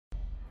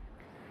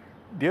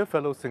Dear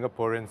fellow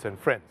Singaporeans and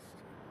friends,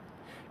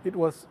 it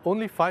was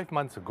only 5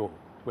 months ago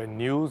when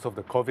news of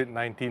the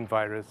COVID-19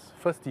 virus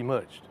first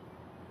emerged.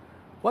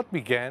 What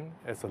began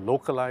as a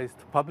localized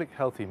public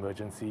health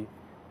emergency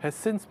has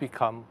since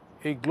become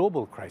a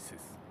global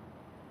crisis.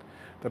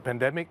 The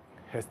pandemic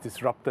has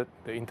disrupted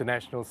the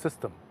international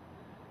system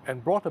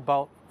and brought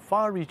about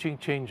far-reaching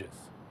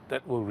changes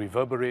that will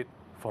reverberate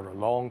for a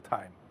long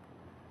time,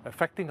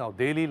 affecting our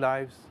daily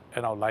lives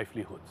and our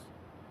livelihoods.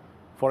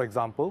 For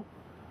example,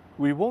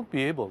 we won't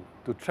be able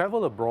to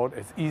travel abroad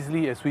as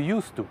easily as we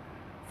used to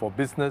for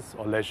business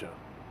or leisure.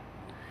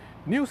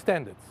 New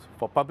standards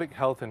for public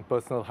health and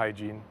personal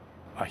hygiene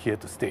are here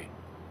to stay.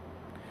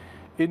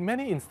 In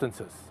many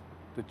instances,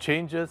 the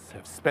changes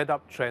have sped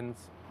up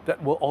trends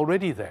that were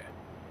already there.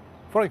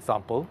 For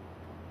example,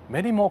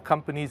 many more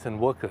companies and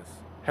workers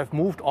have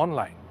moved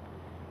online,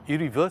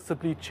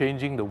 irreversibly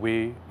changing the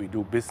way we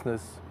do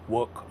business,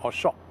 work, or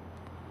shop.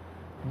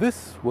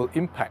 This will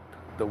impact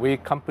the way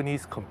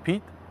companies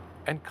compete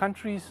and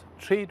countries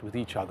trade with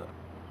each other.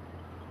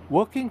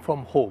 Working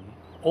from home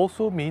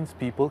also means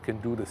people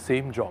can do the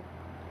same job,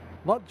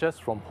 not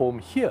just from home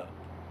here,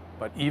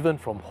 but even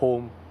from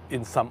home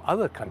in some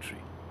other country.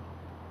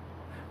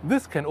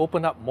 This can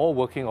open up more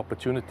working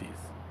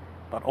opportunities,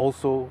 but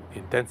also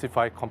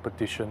intensify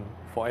competition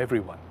for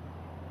everyone.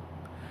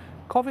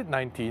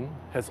 COVID-19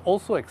 has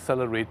also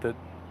accelerated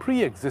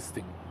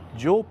pre-existing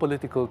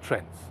geopolitical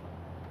trends.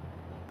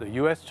 The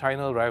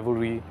US-China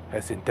rivalry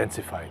has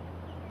intensified.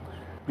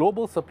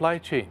 Global supply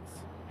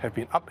chains have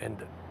been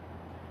upended.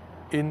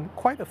 In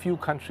quite a few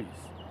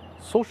countries,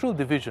 social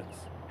divisions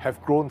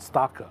have grown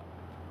starker,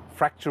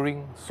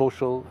 fracturing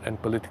social and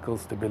political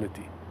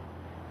stability.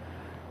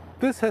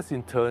 This has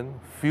in turn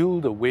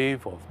fueled a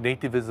wave of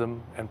nativism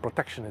and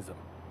protectionism.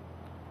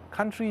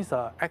 Countries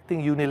are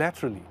acting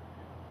unilaterally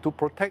to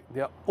protect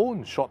their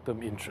own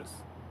short-term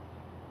interests.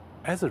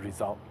 As a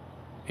result,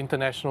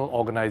 international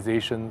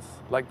organizations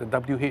like the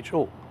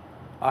WHO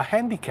are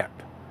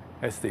handicapped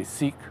as they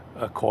seek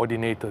a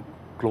coordinated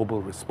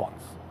global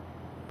response.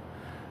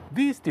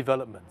 These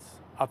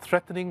developments are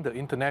threatening the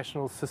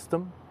international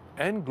system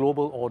and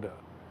global order,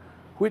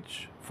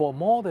 which for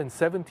more than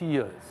 70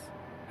 years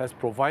has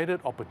provided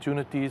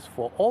opportunities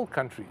for all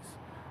countries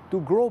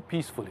to grow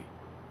peacefully.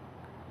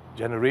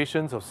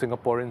 Generations of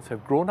Singaporeans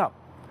have grown up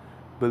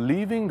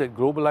believing that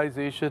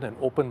globalization and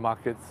open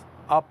markets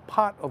are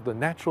part of the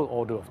natural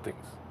order of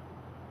things.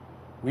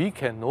 We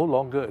can no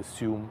longer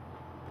assume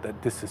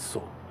that this is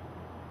so.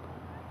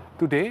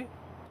 Today,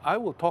 I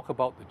will talk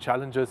about the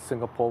challenges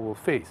Singapore will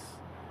face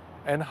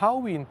and how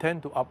we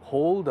intend to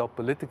uphold our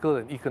political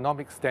and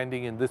economic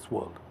standing in this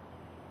world.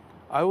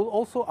 I will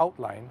also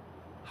outline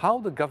how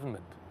the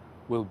government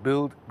will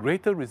build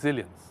greater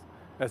resilience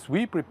as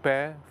we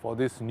prepare for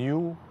this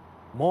new,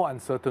 more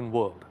uncertain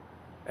world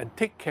and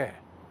take care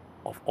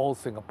of all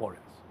Singaporeans.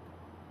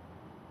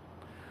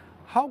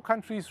 How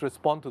countries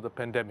respond to the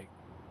pandemic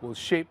will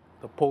shape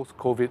the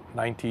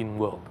post-COVID-19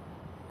 world.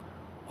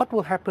 What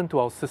will happen to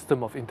our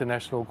system of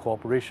international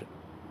cooperation?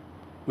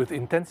 With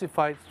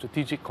intensified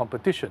strategic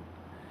competition,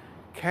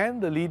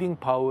 can the leading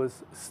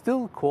powers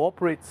still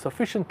cooperate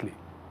sufficiently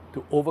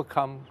to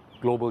overcome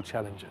global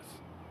challenges?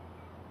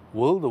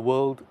 Will the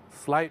world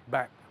slide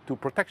back to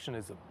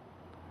protectionism?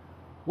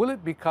 Will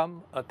it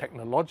become a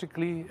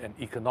technologically and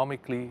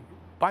economically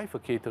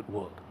bifurcated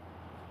world?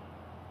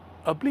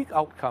 A bleak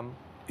outcome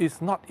is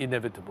not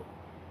inevitable.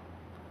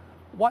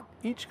 What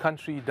each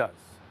country does,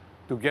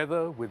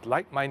 together with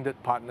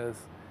like-minded partners,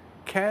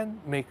 can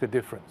make a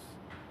difference.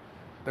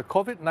 The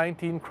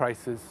COVID-19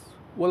 crisis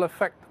will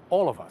affect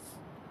all of us.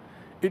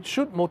 It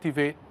should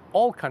motivate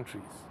all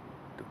countries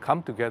to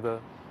come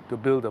together to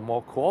build a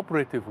more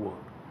cooperative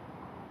world,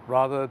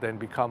 rather than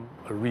become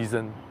a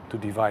reason to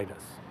divide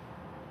us.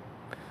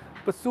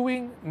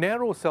 Pursuing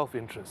narrow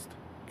self-interest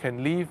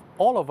can leave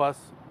all of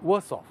us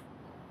worse off,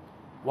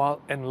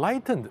 while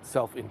enlightened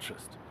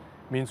self-interest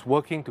means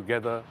working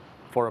together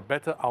for a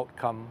better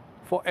outcome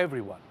for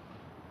everyone.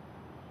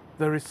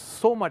 There is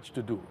so much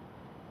to do: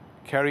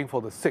 caring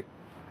for the sick,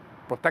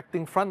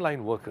 protecting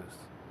frontline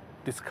workers,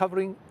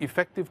 discovering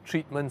effective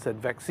treatments and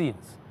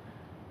vaccines,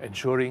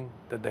 ensuring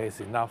that there is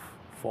enough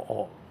for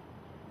all.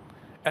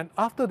 And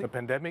after the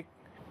pandemic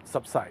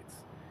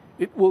subsides,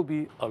 it will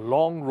be a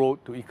long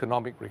road to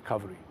economic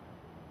recovery.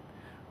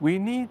 We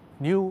need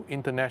new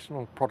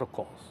international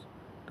protocols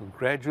to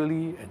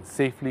gradually and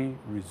safely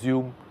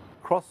resume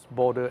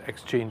cross-border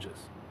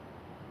exchanges.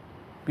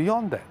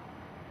 Beyond that,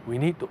 we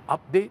need to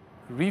update,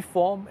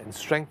 reform, and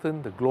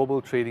strengthen the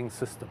global trading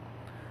system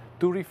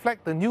to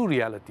reflect the new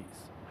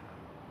realities.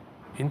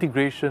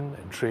 Integration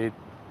and trade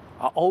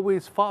are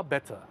always far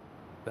better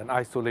than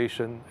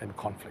isolation and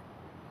conflict.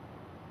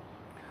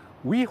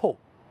 We hope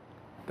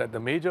that the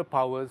major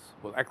powers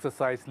will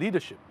exercise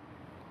leadership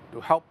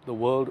to help the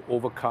world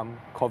overcome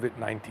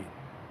COVID-19.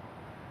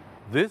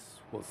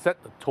 This will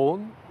set the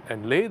tone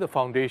and lay the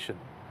foundation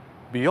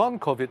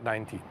beyond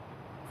COVID-19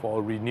 for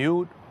a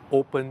renewed,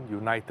 open,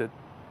 united,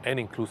 and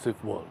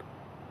inclusive world.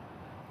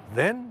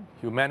 Then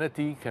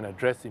humanity can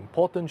address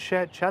important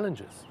shared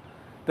challenges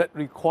that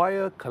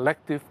require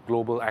collective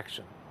global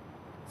action,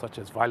 such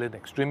as violent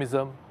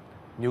extremism,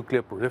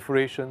 nuclear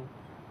proliferation,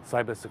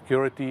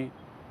 cybersecurity,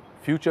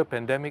 future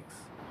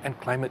pandemics, and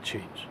climate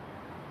change.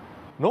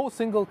 No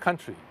single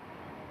country,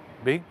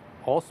 big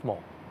or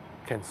small,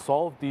 can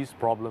solve these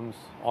problems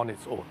on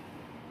its own.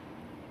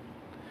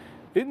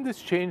 In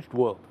this changed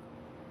world,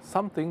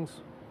 some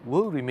things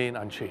will remain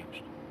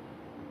unchanged.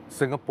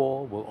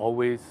 Singapore will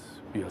always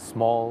be a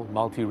small,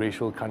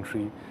 multiracial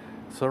country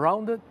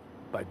surrounded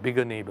by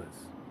bigger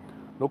neighbors,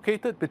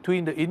 located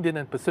between the Indian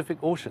and Pacific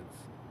Oceans,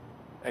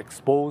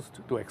 exposed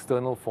to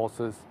external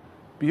forces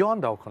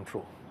beyond our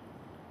control.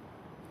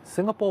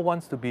 Singapore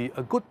wants to be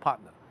a good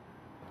partner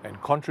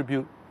and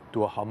contribute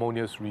to a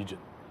harmonious region.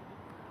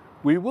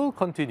 We will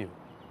continue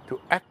to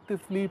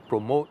actively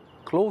promote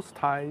close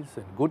ties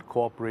and good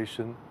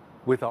cooperation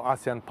with our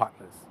ASEAN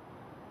partners,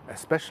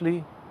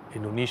 especially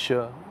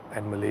Indonesia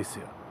and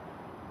Malaysia,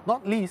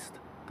 not least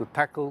to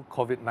tackle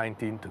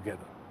COVID-19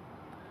 together.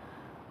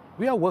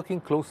 We are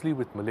working closely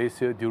with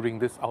Malaysia during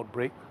this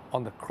outbreak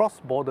on the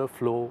cross-border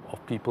flow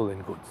of people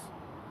and goods.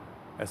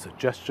 As a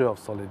gesture of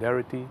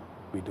solidarity,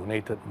 we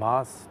donated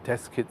masks,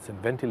 test kits and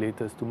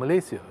ventilators to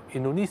Malaysia,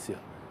 Indonesia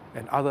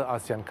and other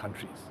ASEAN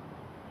countries.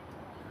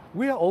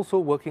 We are also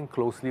working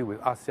closely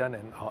with ASEAN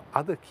and our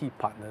other key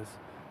partners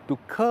to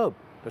curb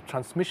the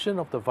transmission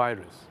of the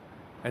virus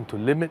and to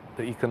limit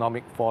the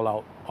economic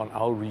fallout on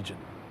our region.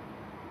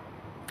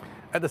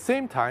 At the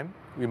same time,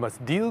 we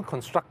must deal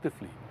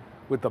constructively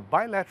with the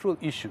bilateral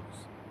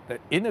issues that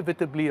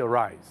inevitably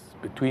arise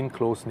between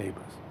close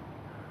neighbors.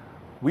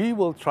 We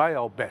will try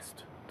our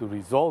best to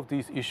resolve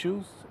these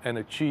issues and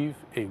achieve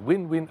a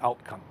win-win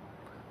outcome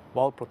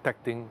while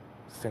protecting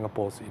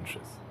Singapore's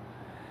interests.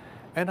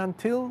 And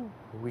until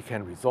we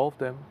can resolve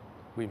them,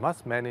 we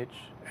must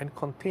manage and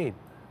contain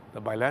the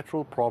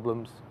bilateral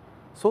problems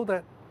so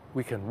that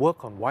we can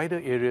work on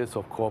wider areas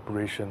of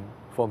cooperation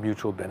for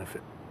mutual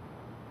benefit.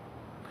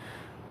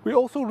 We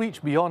also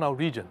reach beyond our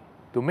region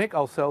to make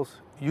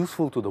ourselves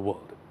useful to the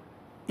world,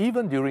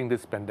 even during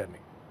this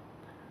pandemic.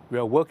 We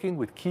are working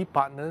with key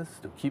partners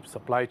to keep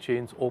supply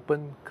chains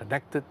open,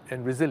 connected,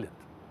 and resilient.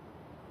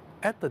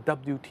 At the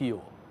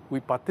WTO,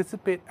 we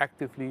participate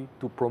actively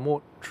to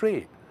promote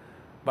trade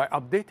by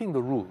updating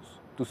the rules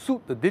to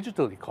suit the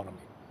digital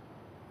economy.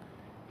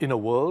 In a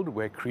world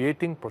where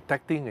creating,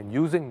 protecting, and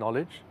using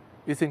knowledge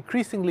is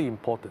increasingly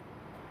important,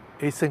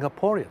 a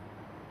Singaporean,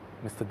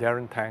 Mr.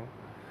 Darren Tang,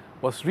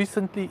 was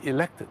recently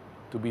elected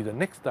to be the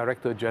next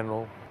Director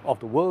General of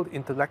the World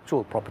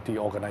Intellectual Property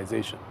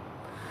Organization.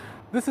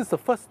 This is the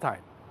first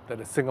time that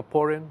a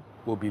Singaporean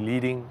will be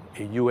leading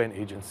a UN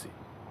agency.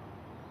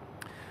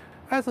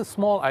 As a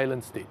small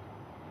island state,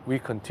 we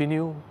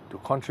continue to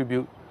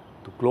contribute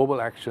to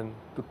global action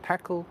to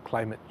tackle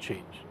climate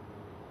change.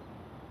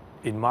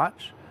 In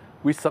March,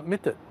 we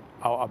submitted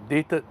our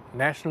updated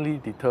nationally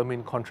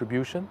determined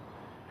contribution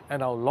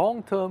and our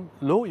long-term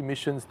low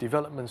emissions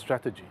development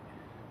strategy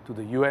to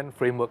the UN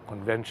Framework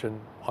Convention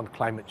on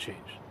Climate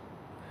Change.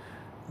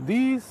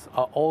 These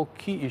are all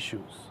key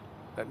issues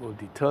that will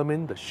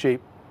determine the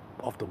shape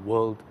of the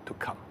world to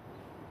come.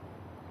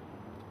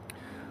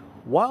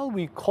 While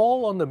we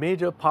call on the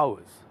major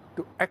powers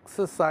to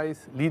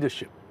exercise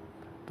leadership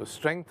to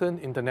strengthen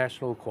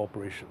international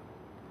cooperation,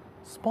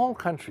 small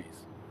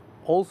countries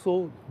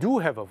also do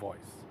have a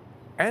voice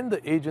and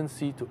the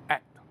agency to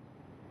act.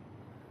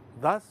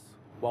 Thus,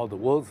 while the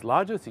world's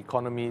largest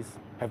economies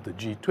have the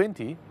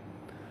G20,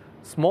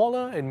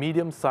 smaller and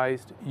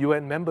medium-sized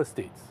UN member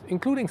states,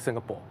 including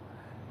Singapore,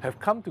 have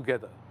come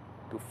together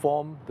to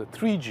form the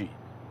 3G,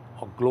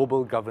 or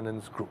Global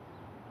Governance Group.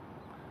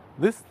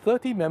 This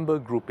 30-member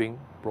grouping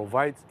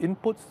provides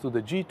inputs to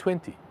the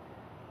G20,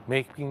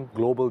 making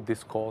global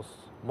discourse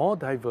more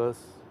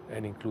diverse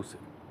and inclusive.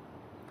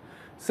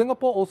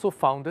 Singapore also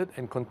founded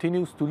and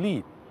continues to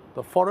lead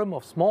the Forum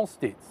of Small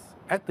States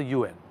at the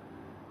UN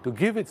to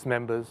give its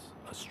members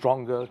a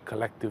stronger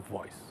collective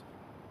voice.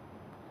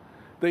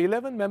 The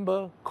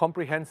 11-member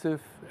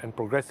Comprehensive and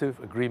Progressive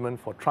Agreement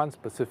for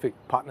Trans-Pacific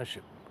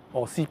Partnership,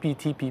 or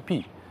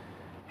CPTPP,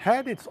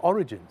 had its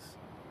origins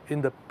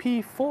in the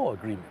P4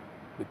 agreement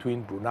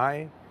between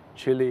Brunei,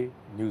 Chile,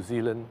 New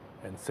Zealand,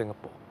 and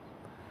Singapore.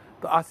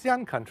 The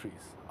ASEAN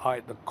countries are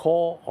at the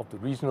core of the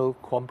Regional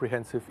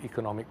Comprehensive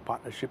Economic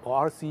Partnership,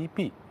 or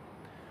RCEP,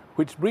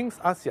 which brings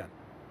ASEAN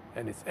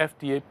and its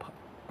FTA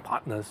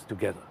partners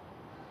together.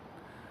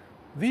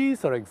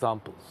 These are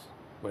examples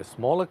where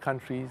smaller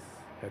countries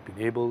have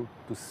been able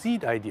to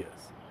seed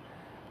ideas,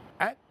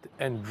 act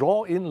and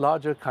draw in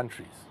larger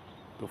countries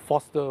to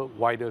foster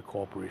wider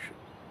cooperation.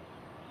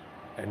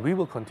 And we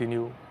will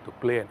continue to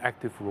play an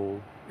active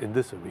role in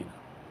this arena.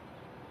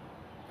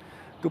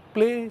 To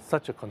play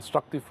such a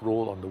constructive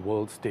role on the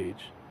world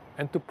stage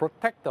and to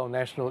protect our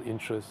national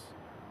interests,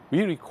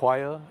 we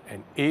require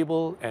an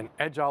able and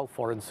agile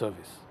foreign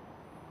service.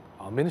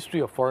 Our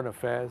Ministry of Foreign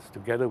Affairs,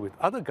 together with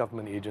other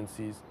government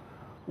agencies,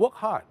 work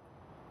hard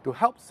to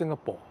help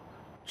Singapore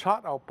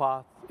chart our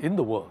path in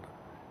the world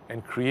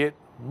and create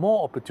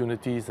more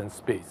opportunities and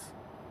space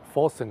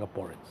for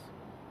Singaporeans.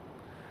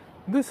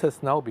 This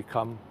has now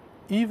become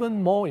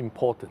even more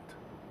important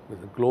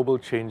with the global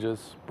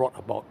changes brought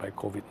about by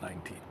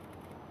COVID-19.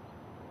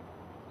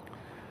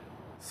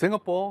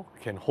 Singapore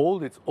can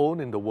hold its own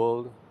in the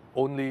world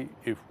only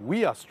if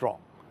we are strong,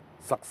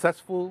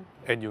 successful,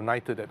 and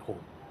united at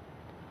home.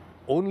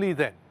 Only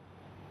then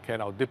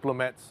can our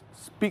diplomats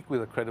speak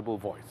with a credible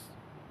voice.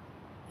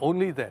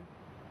 Only then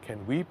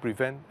can we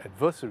prevent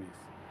adversaries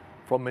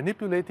from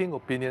manipulating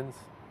opinions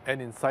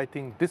and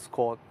inciting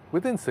discord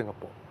within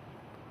Singapore.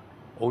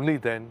 Only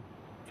then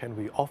can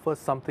we offer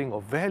something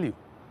of value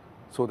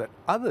so that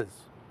others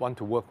want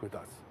to work with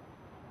us.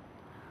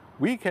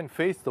 We can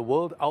face the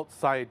world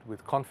outside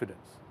with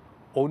confidence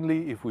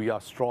only if we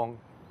are strong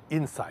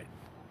inside.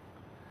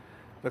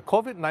 The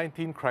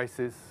COVID-19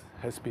 crisis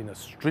has been a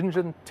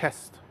stringent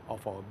test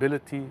of our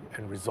ability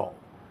and resolve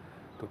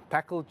to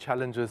tackle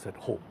challenges at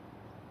home.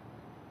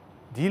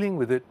 Dealing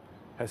with it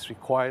has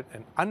required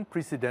an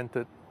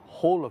unprecedented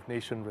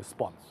whole-of-nation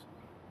response.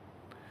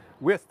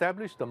 We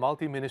established the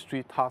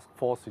multi-ministry task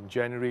force in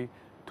January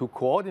to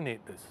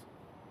coordinate this.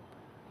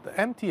 The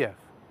MTF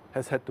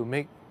has had to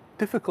make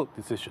difficult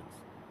decisions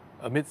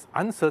amidst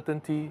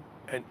uncertainty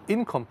and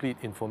incomplete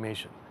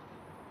information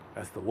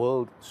as the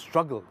world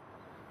struggled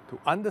to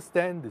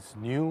understand this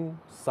new,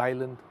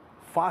 silent,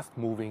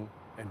 fast-moving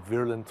and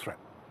virulent threat.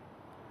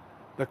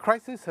 The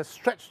crisis has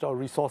stretched our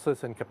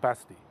resources and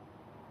capacity,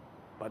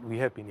 but we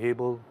have been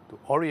able to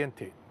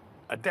orientate,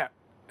 adapt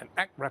and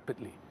act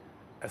rapidly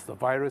as the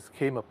virus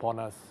came upon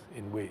us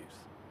in waves.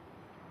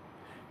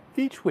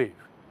 Each wave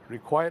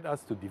required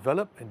us to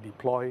develop and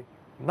deploy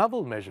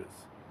novel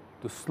measures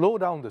to slow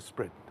down the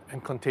spread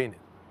and contain it.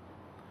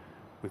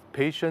 With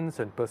patience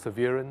and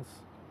perseverance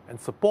and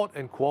support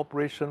and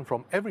cooperation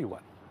from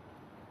everyone,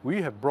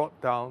 we have brought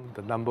down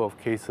the number of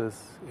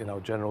cases in our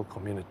general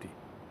community.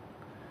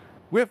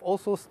 We have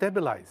also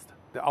stabilized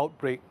the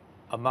outbreak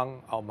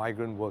among our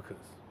migrant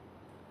workers.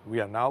 We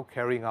are now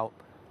carrying out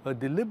a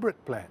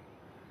deliberate plan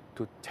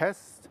to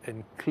test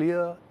and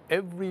clear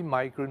every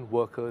migrant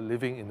worker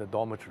living in the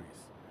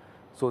dormitories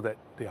so that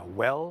they are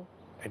well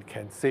and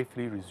can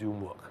safely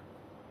resume work.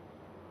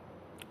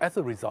 As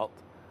a result,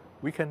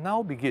 we can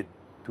now begin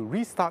to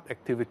restart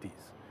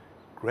activities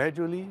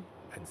gradually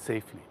and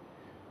safely,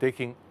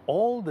 taking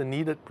all the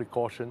needed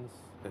precautions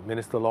that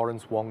Minister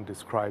Lawrence Wong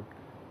described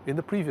in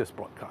the previous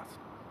broadcast.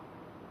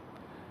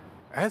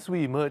 As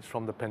we emerge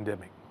from the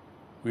pandemic,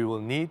 we will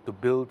need to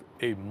build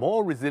a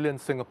more resilient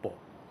Singapore,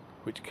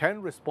 which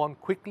can respond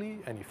quickly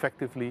and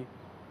effectively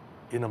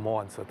in a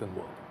more uncertain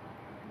world.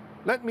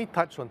 Let me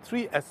touch on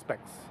three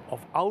aspects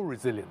of our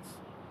resilience: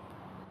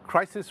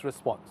 crisis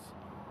response,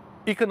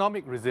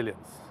 economic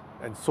resilience,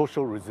 and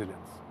social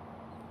resilience.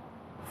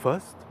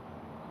 First,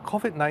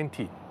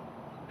 COVID-19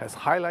 has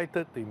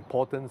highlighted the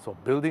importance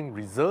of building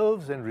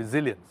reserves and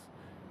resilience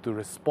to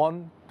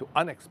respond to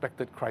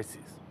unexpected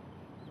crises.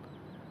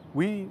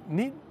 We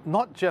need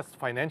not just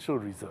financial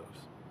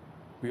reserves,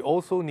 we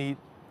also need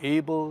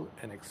able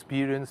and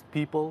experienced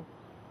people,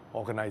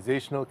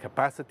 organizational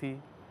capacity,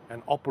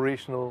 and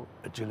operational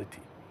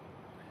agility.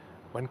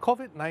 When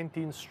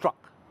COVID-19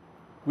 struck,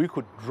 we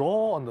could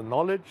draw on the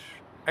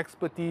knowledge,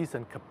 expertise,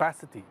 and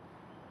capacity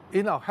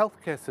in our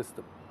healthcare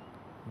system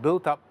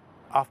built up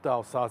after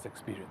our SARS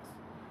experience.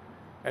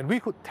 And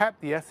we could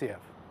tap the SAF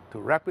to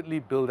rapidly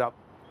build up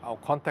our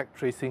contact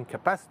tracing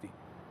capacity,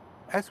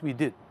 as we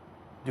did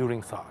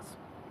during SARS.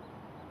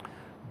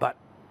 But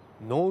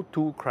no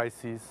two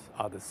crises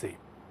are the same.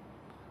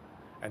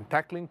 And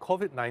tackling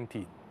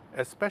COVID-19,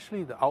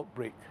 especially the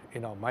outbreak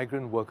in our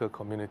migrant worker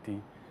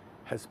community,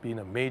 has been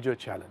a major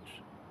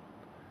challenge.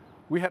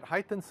 We had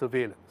heightened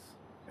surveillance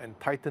and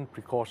tightened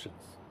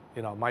precautions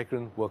in our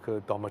migrant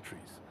worker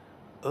dormitories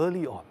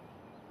early on.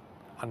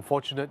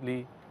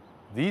 Unfortunately,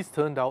 these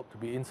turned out to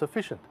be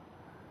insufficient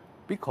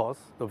because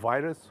the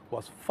virus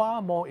was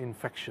far more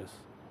infectious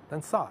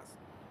than SARS.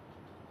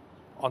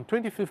 On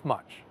 25th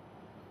March,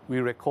 we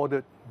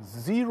recorded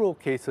 0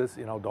 cases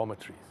in our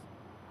dormitories.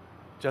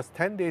 Just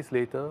 10 days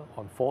later,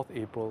 on 4th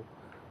April,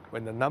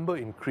 when the number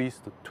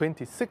increased to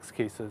 26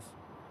 cases,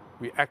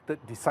 we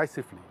acted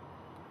decisively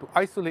to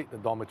isolate the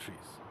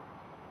dormitories.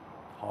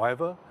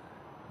 However,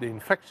 the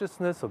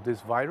infectiousness of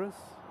this virus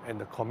and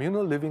the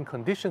communal living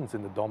conditions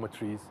in the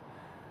dormitories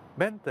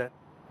meant that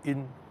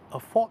in a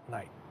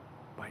fortnight,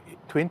 by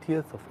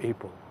 20th of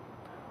April,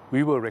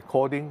 we were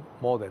recording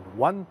more than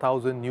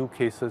 1,000 new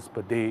cases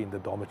per day in the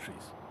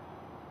dormitories.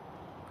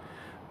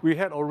 We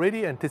had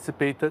already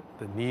anticipated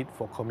the need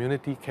for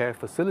community care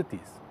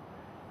facilities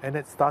and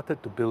had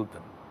started to build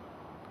them.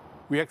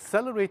 We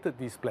accelerated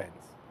these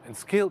plans and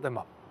scaled them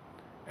up,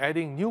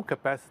 adding new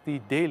capacity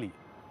daily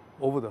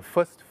over the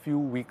first few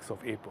weeks of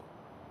April.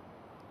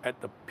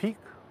 At the peak,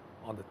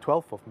 on the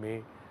 12th of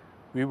May,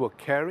 we were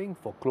caring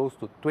for close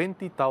to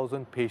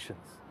 20,000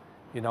 patients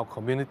in our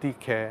community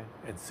care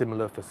and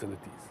similar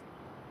facilities.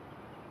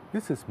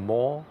 This is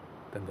more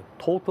than the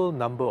total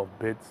number of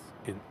beds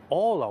in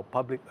all our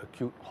public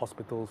acute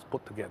hospitals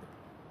put together.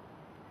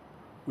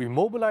 We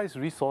mobilized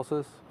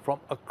resources from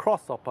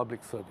across our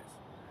public service,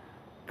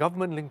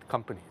 government-linked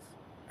companies,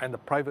 and the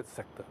private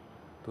sector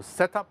to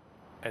set up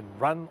and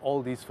run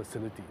all these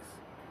facilities.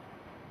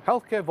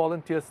 Healthcare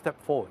volunteers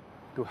step forward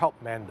to help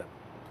man them.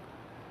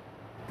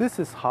 This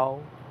is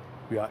how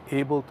we are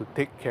able to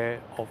take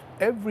care of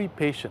every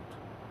patient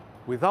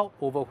without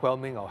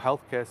overwhelming our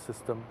healthcare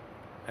system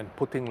and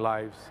putting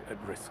lives at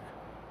risk.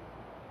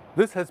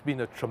 This has been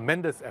a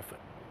tremendous effort.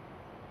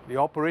 The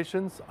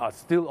operations are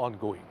still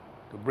ongoing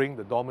to bring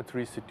the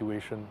dormitory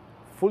situation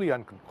fully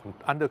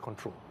under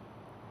control.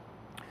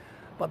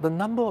 But the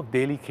number of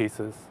daily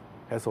cases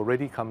has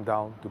already come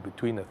down to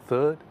between a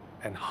third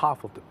and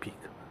half of the peak.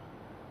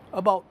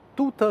 About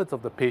 2/3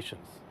 of the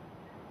patients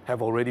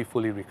have already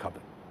fully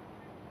recovered.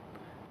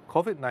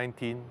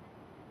 COVID-19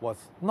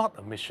 was not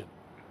a mission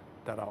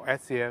that our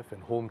SAF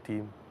and home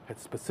team had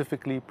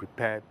specifically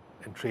prepared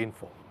and trained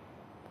for.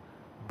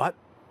 But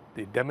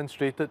they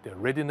demonstrated their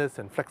readiness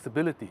and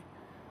flexibility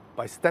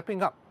by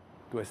stepping up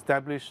to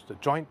establish the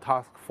joint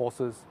task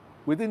forces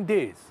within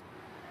days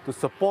to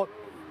support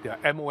their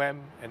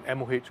MOM and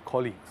MOH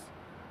colleagues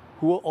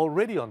who were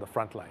already on the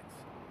front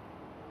lines.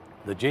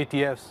 The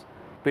JTFs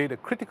played a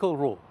critical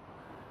role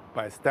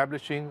by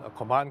establishing a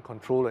command,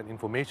 control and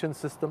information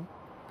system,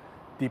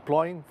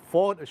 deploying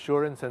forward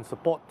assurance and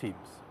support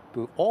teams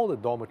to all the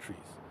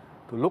dormitories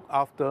to look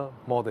after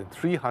more than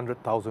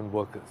 300,000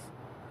 workers,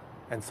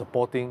 and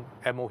supporting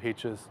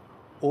MOH's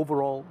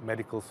overall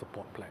medical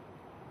support plan.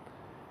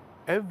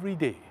 Every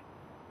day,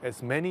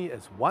 as many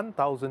as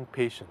 1,000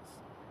 patients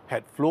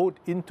had flowed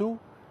into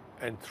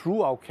and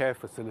through our care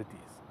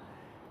facilities.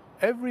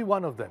 Every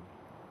one of them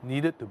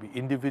needed to be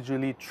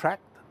individually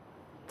tracked,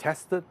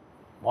 tested,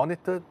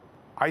 monitored,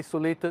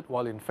 isolated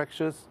while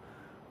infectious,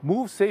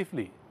 moved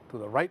safely to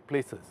the right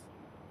places,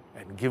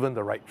 and given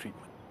the right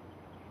treatment.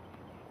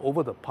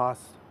 Over the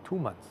past 2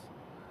 months,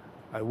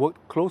 I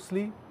worked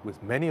closely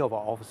with many of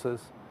our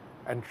officers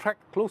and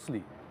tracked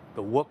closely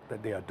the work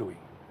that they are doing.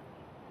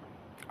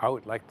 I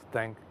would like to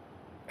thank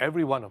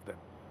every one of them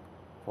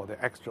for their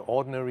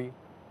extraordinary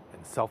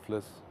and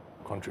selfless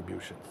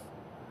contributions.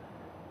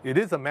 It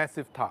is a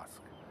massive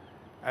task,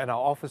 and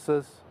our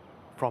officers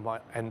from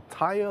our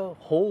entire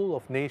whole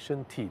of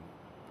nation team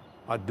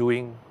are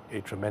doing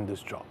a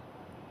tremendous job.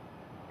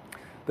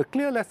 The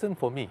clear lesson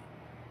for me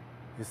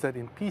is that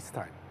in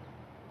peacetime,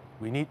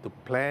 we need to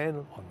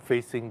plan on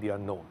facing the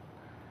unknown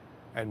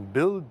and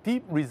build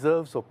deep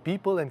reserves of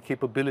people and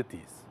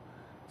capabilities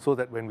so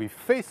that when we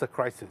face a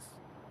crisis,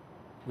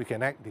 we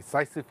can act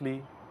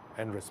decisively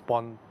and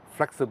respond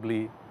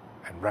flexibly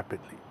and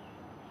rapidly.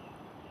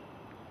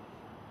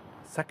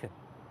 Second,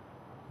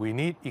 we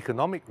need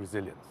economic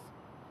resilience.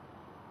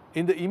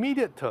 In the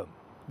immediate term,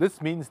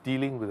 this means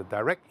dealing with the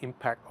direct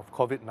impact of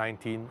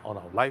COVID-19 on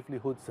our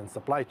livelihoods and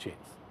supply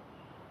chains.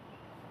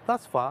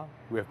 Thus far,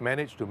 we have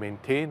managed to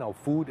maintain our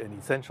food and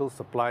essential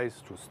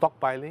supplies through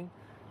stockpiling,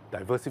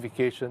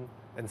 diversification,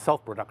 and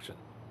self-production.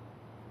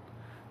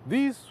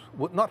 These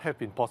would not have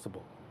been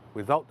possible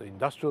without the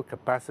industrial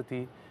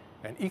capacity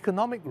and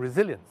economic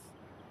resilience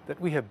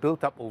that we have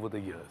built up over the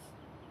years.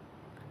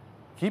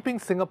 Keeping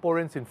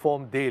Singaporeans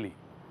informed daily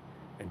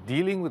and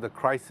dealing with the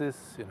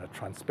crisis in a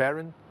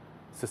transparent,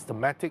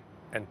 systematic,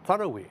 and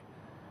thorough way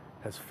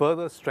has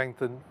further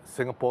strengthened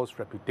Singapore's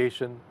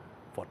reputation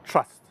for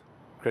trust,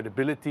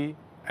 credibility,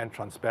 and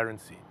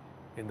transparency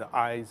in the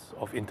eyes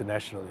of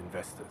international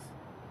investors.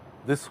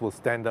 This will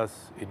stand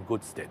us in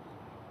good stead.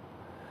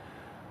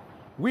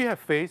 We have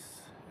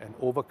faced and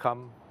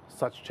overcome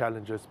such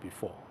challenges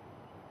before.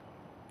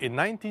 In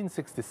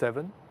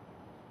 1967,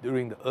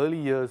 during the early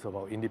years of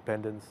our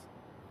independence,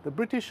 the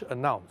British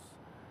announced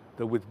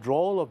the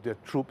withdrawal of their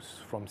troops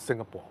from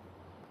Singapore.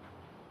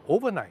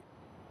 Overnight,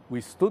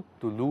 we stood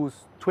to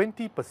lose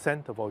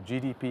 20% of our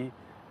GDP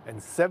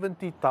and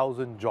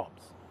 70,000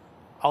 jobs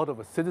out of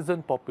a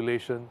citizen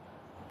population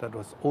that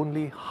was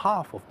only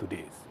half of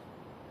today's.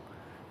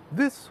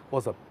 This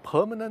was a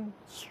permanent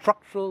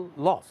structural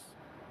loss,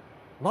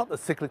 not a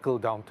cyclical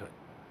downturn.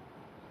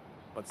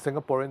 But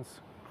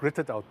Singaporeans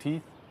gritted our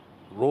teeth,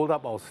 rolled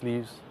up our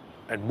sleeves,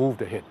 and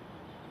moved ahead.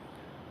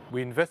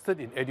 We invested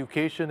in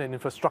education and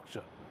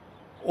infrastructure,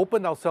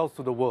 opened ourselves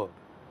to the world,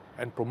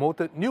 and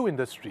promoted new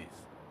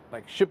industries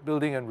like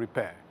shipbuilding and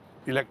repair,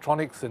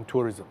 electronics and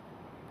tourism.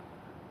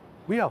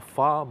 We are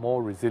far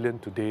more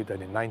resilient today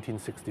than in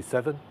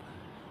 1967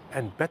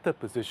 and better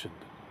positioned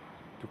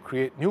to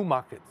create new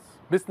markets,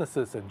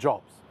 businesses and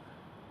jobs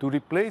to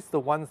replace the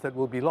ones that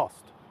will be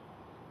lost.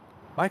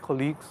 My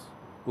colleagues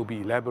will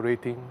be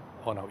elaborating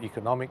on our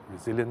economic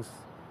resilience,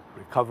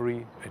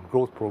 recovery and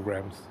growth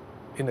programs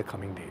in the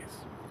coming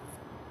days.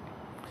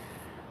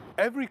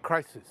 Every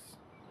crisis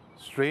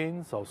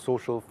strains our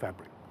social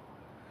fabric.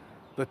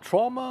 The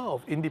trauma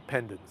of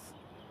independence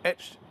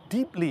etched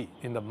deeply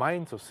in the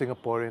minds of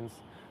Singaporeans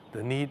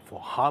the need for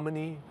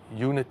harmony,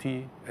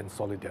 unity, and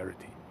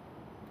solidarity.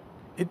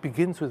 It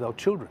begins with our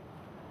children.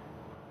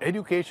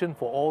 Education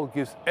for all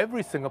gives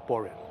every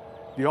Singaporean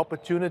the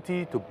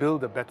opportunity to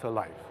build a better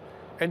life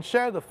and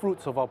share the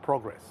fruits of our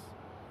progress.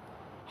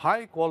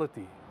 High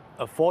quality,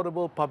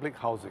 affordable public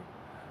housing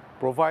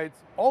provides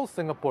all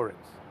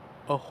Singaporeans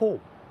a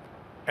home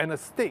and a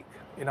stake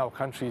in our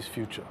country's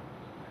future.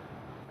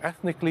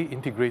 Ethnically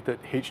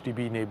integrated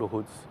HDB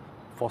neighborhoods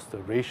foster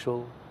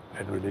racial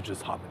and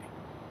religious harmony.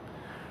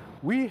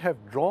 We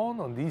have drawn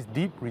on these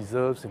deep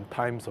reserves in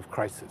times of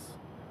crisis.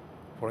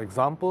 For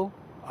example,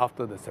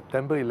 after the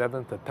September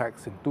 11th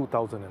attacks in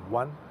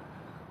 2001,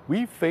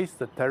 we faced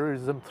the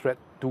terrorism threat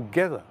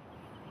together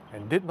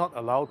and did not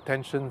allow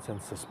tensions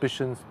and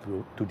suspicions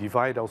to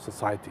divide our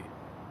society.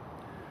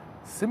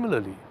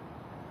 Similarly,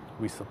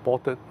 we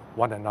supported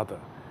one another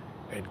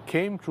and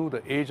came through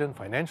the Asian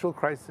financial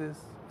crisis,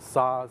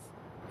 SARS,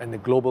 and the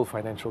global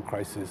financial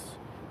crisis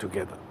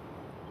together.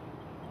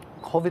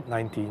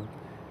 COVID-19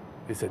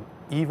 is an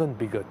even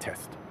bigger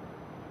test.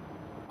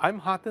 I'm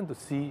heartened to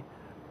see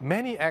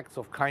many acts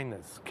of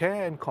kindness,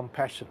 care, and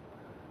compassion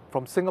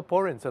from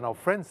Singaporeans and our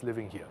friends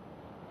living here.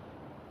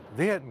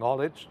 They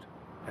acknowledged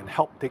and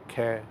helped take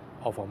care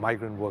of our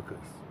migrant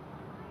workers,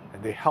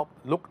 and they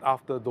helped look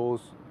after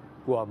those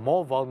who are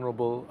more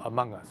vulnerable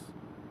among us,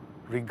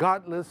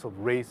 regardless of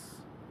race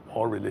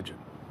or religion.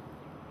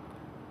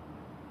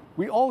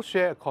 We all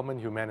share a common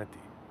humanity.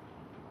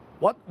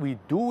 What we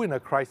do in a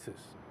crisis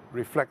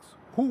reflects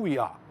who we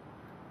are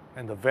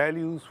and the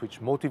values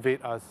which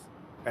motivate us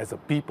as a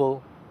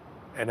people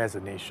and as a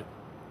nation.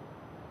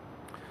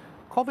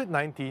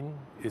 COVID-19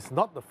 is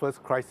not the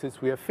first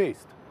crisis we have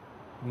faced,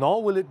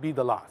 nor will it be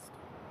the last.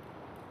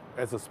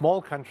 As a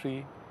small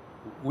country,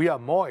 we are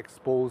more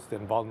exposed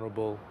and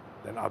vulnerable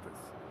than others.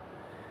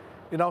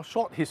 In our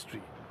short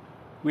history,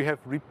 we have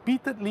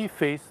repeatedly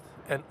faced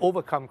and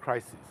overcome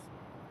crises,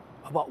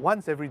 about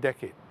once every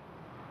decade,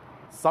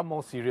 some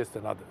more serious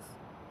than others.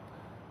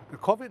 The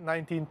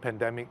COVID-19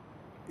 pandemic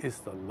is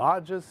the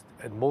largest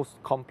and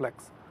most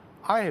complex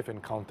I have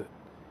encountered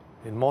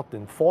in more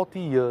than 40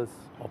 years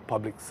of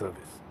public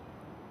service.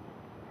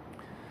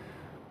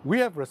 We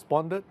have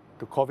responded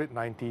to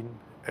COVID-19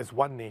 as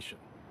one nation,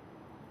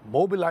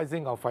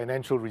 mobilizing our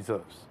financial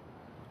reserves,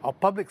 our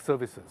public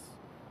services,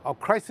 our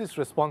crisis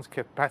response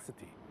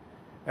capacity,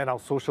 and our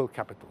social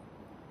capital.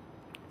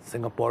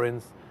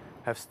 Singaporeans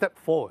have stepped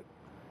forward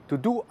to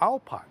do our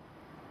part,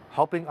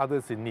 helping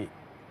others in need,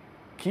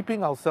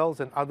 keeping ourselves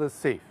and others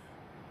safe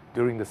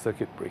during the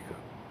circuit breaker.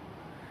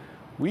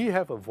 We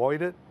have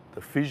avoided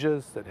the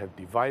fissures that have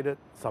divided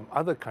some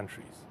other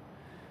countries,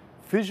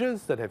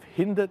 fissures that have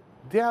hindered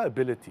their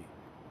ability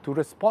to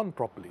respond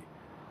properly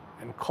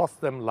and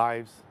cost them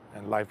lives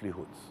and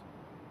livelihoods.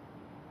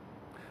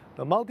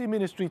 The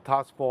Multi-Ministry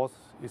Task Force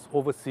is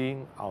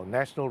overseeing our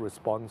national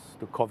response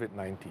to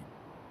COVID-19.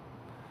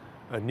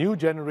 A new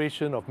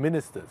generation of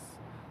ministers,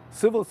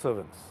 civil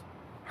servants,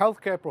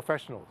 healthcare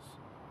professionals,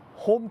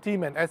 home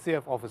team and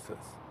SAF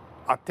officers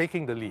are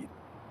taking the lead.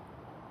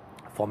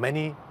 For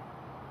many,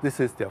 this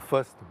is their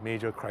first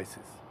major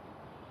crisis.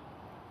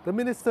 The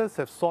ministers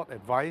have sought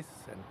advice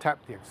and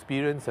tapped the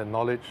experience and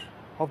knowledge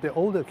of their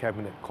older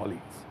cabinet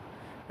colleagues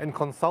and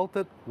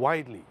consulted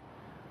widely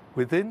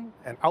within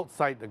and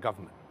outside the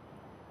government.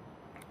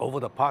 Over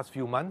the past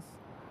few months,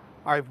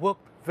 I've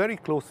worked very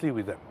closely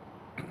with them.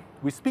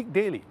 We speak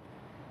daily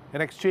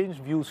and exchange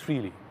views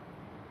freely.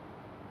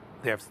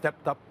 They have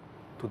stepped up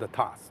to the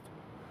task,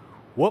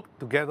 worked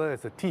together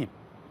as a team,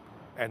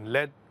 and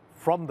led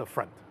from the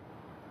front.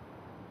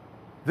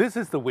 This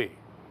is the way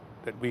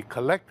that we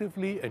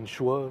collectively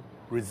ensure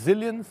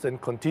resilience and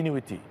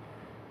continuity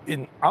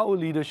in our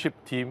leadership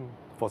team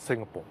for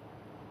Singapore.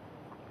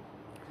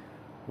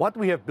 What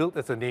we have built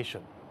as a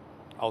nation,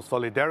 our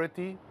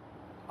solidarity,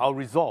 our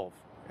resolve,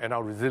 and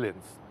our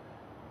resilience,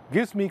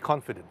 gives me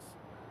confidence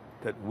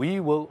that we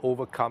will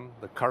overcome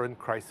the current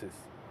crisis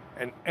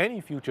and any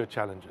future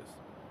challenges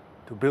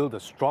to build a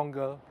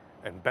stronger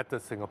and better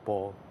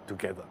Singapore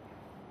together.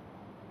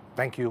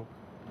 Thank you,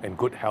 and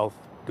good health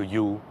to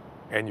you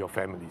and your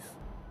families.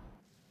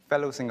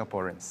 Fellow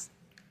Singaporeans,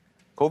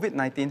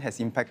 COVID-19 has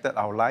impacted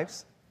our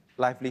lives,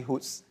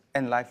 livelihoods,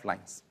 and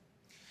lifelines.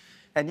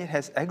 And it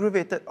has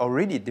aggravated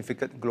already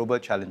difficult global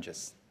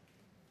challenges.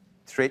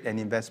 Trade and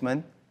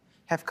investment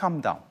have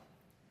come down.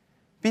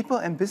 People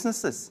and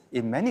businesses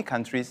in many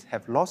countries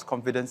have lost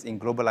confidence in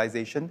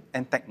globalization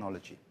and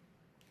technology.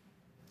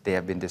 They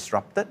have been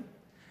disrupted,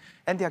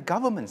 and their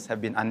governments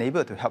have been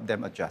unable to help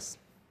them adjust.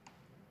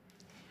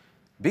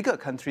 Bigger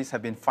countries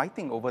have been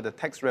fighting over the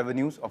tax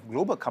revenues of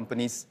global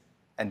companies,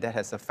 and that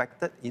has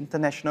affected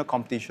international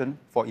competition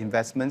for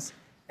investments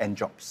and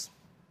jobs.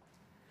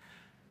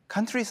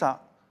 Countries are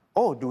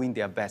all doing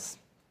their best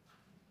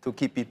to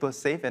keep people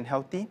safe and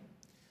healthy,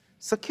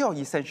 secure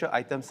essential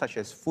items such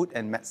as food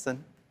and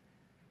medicine,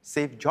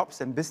 save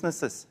jobs and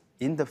businesses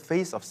in the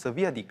face of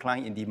severe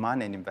decline in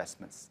demand and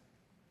investments.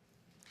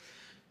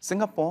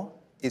 Singapore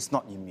is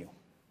not immune.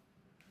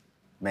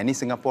 Many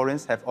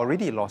Singaporeans have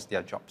already lost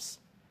their jobs.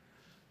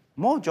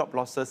 More job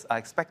losses are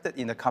expected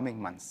in the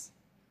coming months.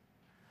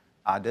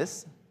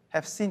 Others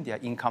have seen their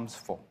incomes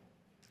fall.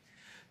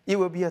 It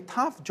will be a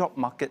tough job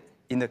market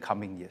in the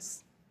coming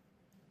years.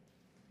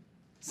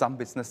 Some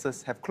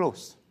businesses have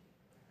closed.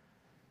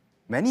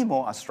 Many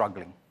more are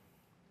struggling.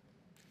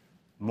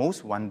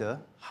 Most wonder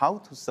how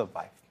to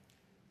survive,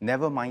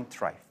 never mind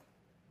thrive.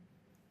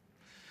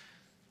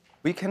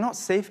 We cannot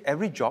save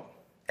every job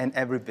and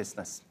every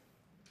business,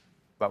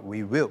 but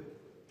we will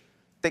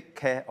take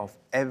care of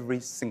every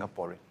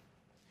Singaporean.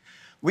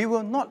 We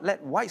will not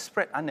let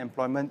widespread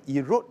unemployment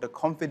erode the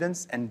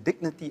confidence and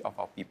dignity of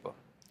our people.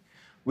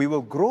 We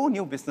will grow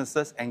new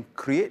businesses and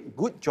create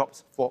good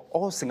jobs for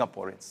all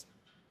Singaporeans.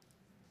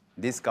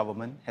 This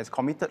government has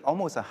committed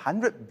almost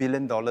 $100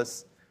 billion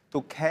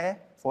to care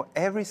for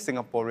every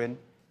Singaporean,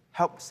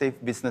 help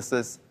save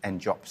businesses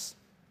and jobs.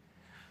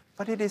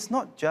 But it is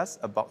not just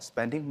about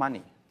spending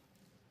money.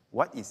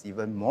 What is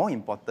even more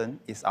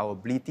important is our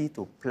ability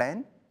to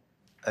plan,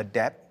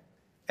 adapt,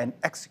 and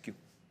execute.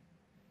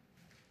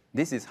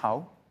 This is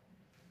how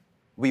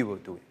we will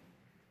do it.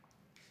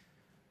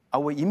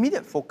 Our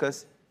immediate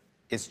focus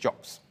is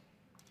jobs.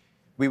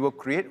 We will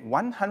create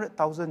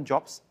 100,000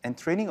 jobs and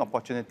training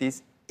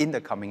opportunities in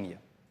the coming year.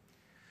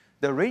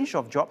 The range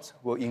of jobs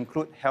will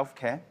include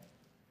healthcare,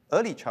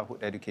 early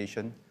childhood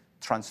education,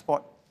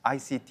 transport,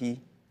 ICT,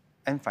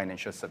 and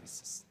financial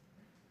services.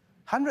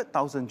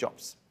 100,000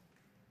 jobs.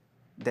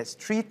 That's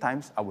 3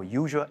 times our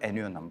usual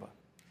annual number.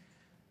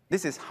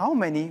 This is how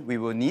many we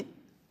will need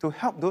to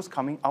help those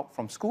coming out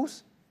from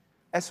schools,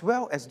 as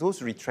well as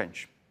those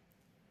retrenched.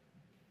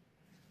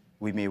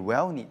 We may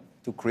well need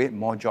to create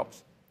more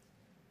jobs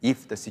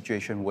if the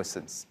situation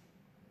worsens.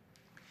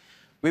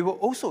 We will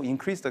also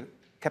increase the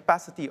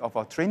capacity of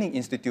our training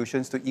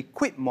institutions to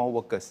equip more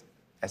workers,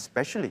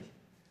 especially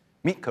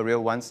mid-career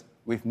ones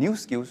with new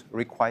skills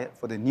required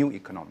for the new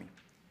economy.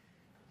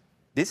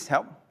 This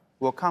help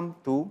will come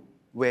to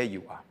where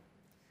you are.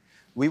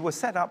 We will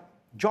set up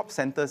job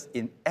centers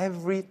in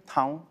every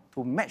town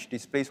to match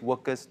displaced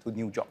workers to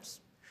new jobs.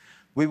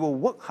 We will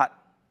work hard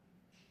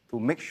to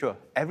make sure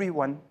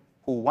everyone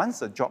who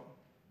wants a job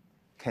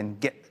can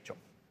get a job.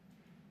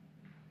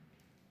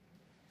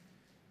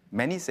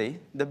 Many say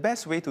the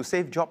best way to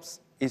save jobs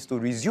is to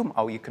resume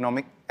our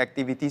economic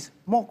activities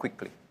more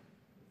quickly.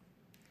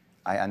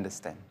 I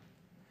understand.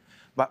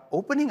 But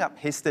opening up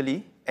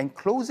hastily and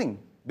closing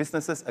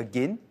businesses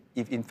again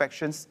if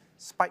infections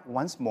spike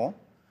once more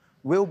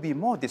will be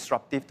more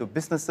disruptive to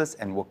businesses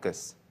and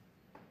workers.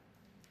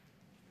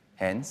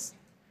 Hence,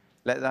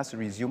 let us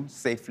resume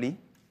safely,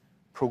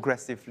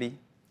 progressively,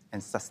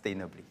 and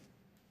sustainably.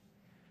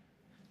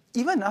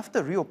 Even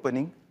after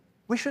reopening,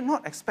 we should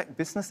not expect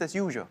business as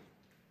usual.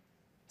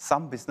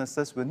 Some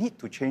businesses will need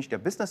to change their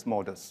business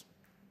models.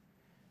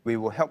 We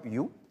will help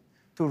you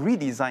to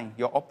redesign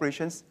your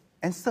operations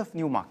and serve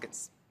new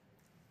markets.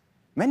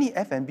 Many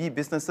F&B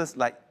businesses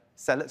like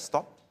Salad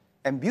Stop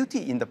and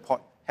Beauty in the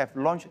Pot have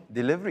launched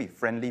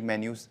delivery-friendly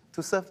menus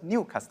to serve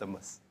new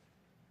customers.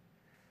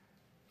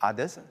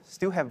 Others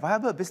still have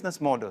viable business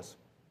models.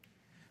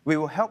 We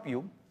will help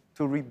you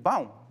to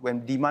rebound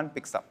when demand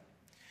picks up.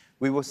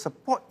 We will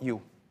support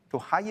you to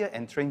hire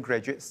and train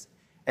graduates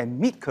and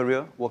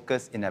mid-career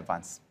workers in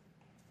advance.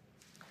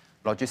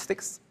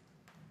 Logistics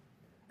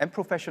and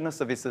professional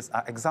services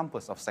are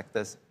examples of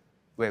sectors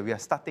where we are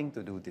starting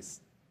to do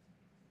this.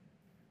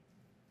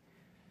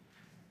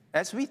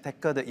 As we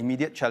tackle the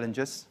immediate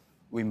challenges,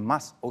 we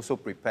must also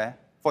prepare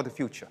for the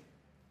future.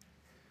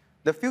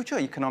 The Future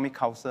Economic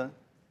Council,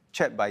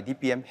 chaired by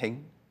DPM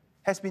Heng,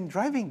 has been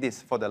driving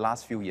this for the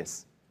last few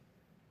years.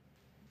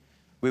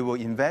 We will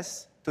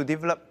invest to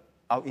develop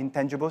our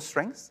intangible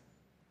strengths,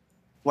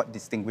 what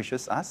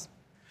distinguishes us,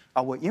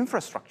 our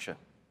infrastructure,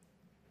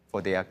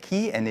 for they are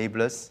key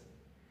enablers,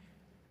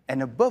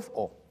 and above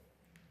all,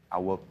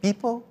 our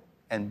people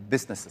and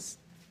businesses.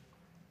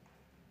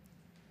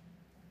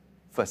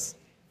 First,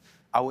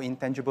 our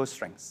intangible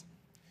strengths.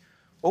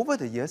 Over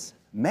the years,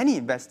 many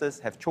investors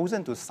have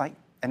chosen to site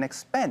and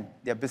expand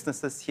their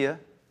businesses here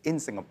in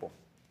Singapore.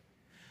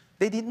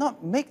 They did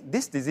not make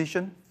this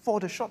decision for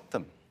the short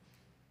term,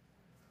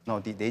 nor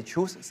did they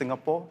choose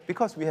Singapore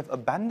because we have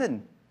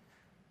abundant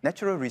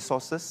natural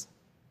resources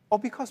or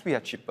because we are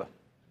cheaper.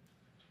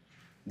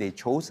 They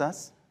chose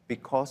us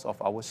because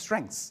of our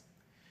strengths,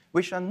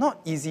 which are not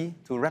easy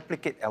to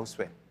replicate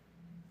elsewhere.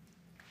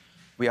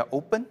 We are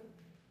open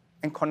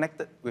and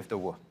connected with the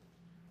world.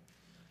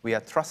 We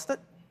are trusted,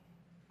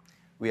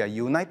 we are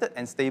united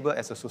and stable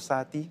as a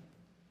society,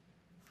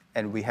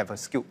 and we have a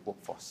skilled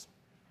workforce.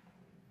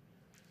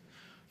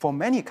 For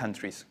many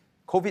countries,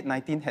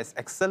 COVID-19 has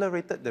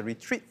accelerated the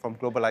retreat from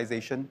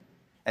globalization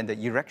and the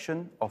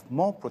erection of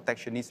more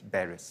protectionist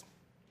barriers.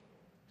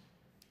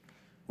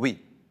 We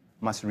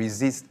must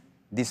resist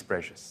these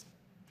pressures.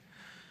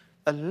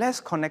 A less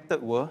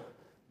connected world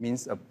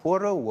means a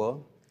poorer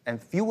world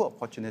and fewer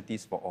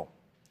opportunities for all.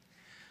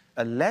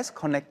 A less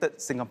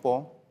connected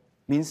Singapore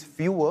means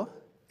fewer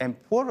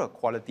and poorer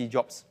quality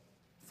jobs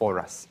for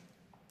us.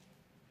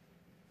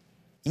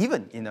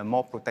 Even in a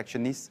more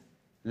protectionist,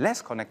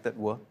 less connected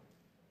world,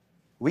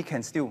 we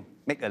can still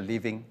make a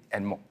living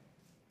and more.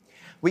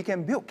 We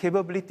can build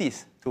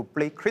capabilities to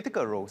play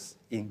critical roles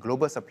in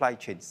global supply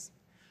chains,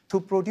 to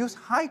produce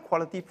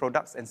high-quality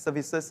products and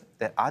services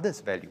that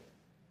others value.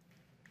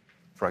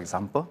 For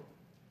example,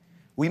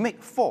 we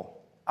make 4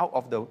 out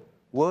of the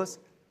world's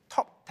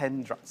top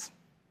 10 drugs.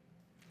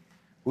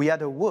 We are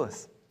the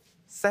world's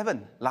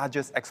 7th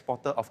largest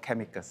exporter of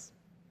chemicals.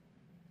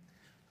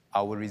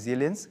 Our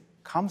resilience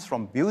comes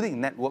from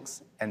building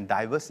networks and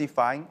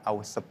diversifying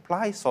our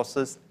supply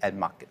sources and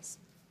markets.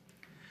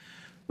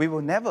 We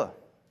will never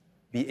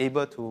be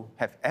able to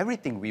have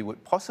everything we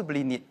would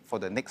possibly need for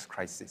the next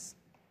crisis.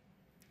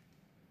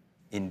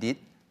 Indeed,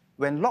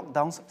 when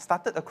lockdowns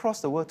started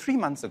across the world 3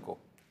 months ago,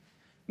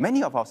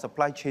 many of our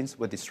supply chains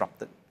were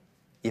disrupted,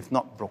 if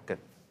not broken.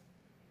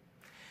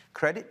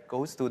 Credit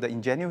goes to the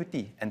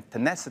ingenuity and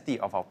tenacity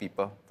of our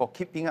people for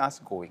keeping us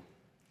going.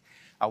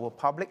 Our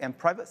public and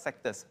private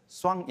sectors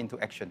swung into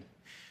action,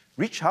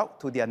 reached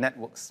out to their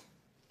networks,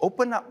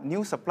 opened up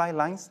new supply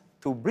lines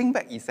to bring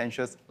back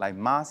essentials like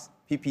masks,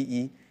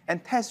 PPE,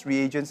 and test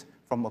reagents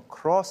from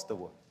across the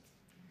world.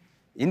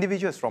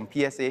 Individuals from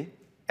PSA,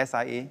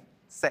 SIA,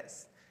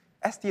 SETS,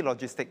 ST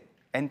Logistics,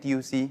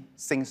 NTUC,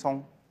 Sheng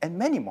Siong, and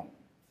many more.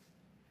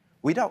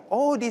 Without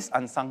all these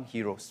unsung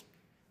heroes,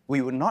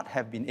 we would not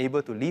have been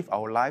able to live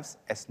our lives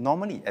as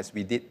normally as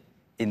we did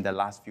in the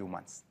last few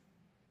months.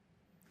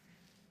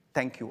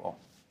 Thank you all.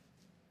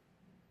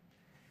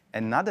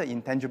 Another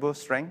intangible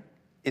strength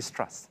is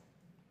trust.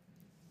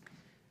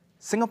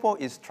 Singapore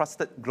is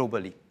trusted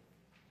globally.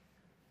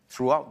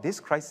 Throughout this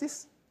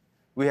crisis,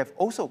 we have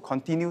also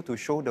continued to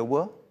show the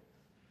world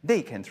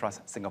they can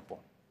trust Singapore.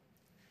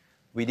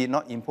 We did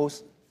not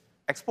impose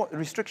export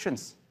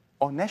restrictions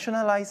or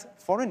nationalize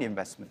foreign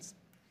investments.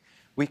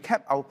 We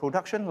kept our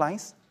production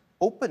lines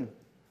open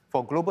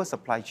for global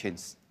supply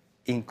chains,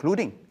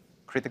 including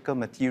critical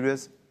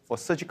materials for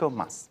surgical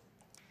masks.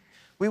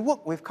 We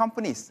worked with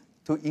companies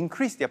to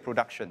increase their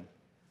production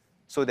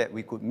so that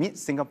we could meet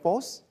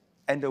Singapore's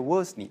and the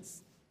world's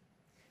needs.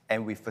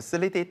 And we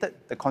facilitated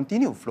the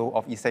continued flow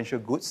of essential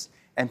goods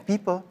and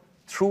people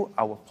through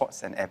our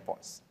ports and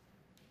airports.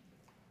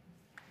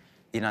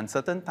 In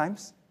uncertain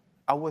times,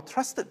 our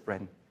trusted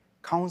brand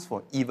counts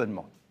for even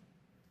more.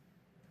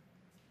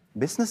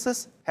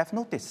 Businesses have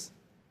noticed.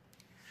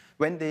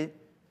 When they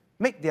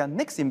make their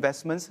next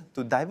investments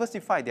to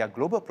diversify their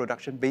global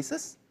production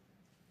bases,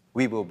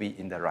 we will be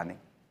in the running.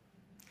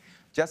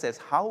 Just as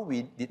how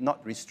we did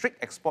not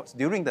restrict exports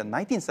during the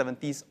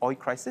 1970s oil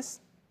crisis,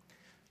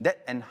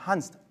 that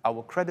enhanced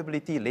our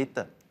credibility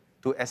later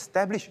to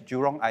establish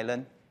Jurong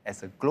Island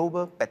as a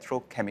global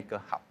petrochemical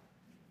hub.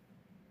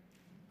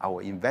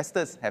 Our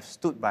investors have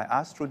stood by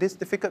us through this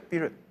difficult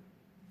period.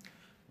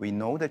 We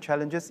know the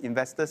challenges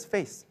investors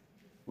face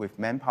with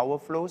manpower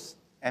flows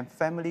and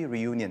family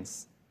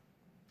reunions.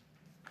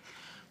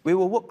 We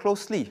will work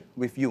closely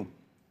with you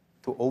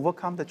to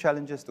overcome the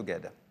challenges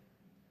together.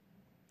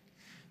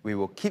 We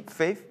will keep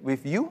faith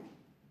with you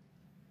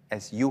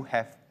as you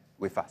have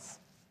with us.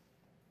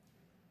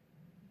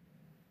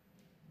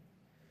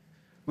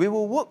 We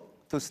will work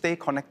to stay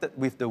connected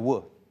with the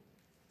world,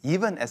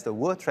 even as the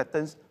world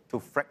threatens to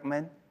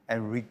fragment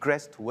and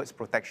regress towards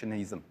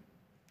protectionism.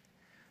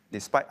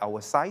 Despite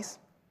our size,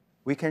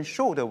 we can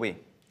show the way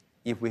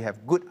if we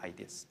have good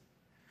ideas.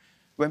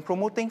 When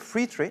promoting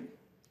free trade,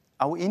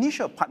 our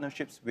initial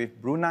partnerships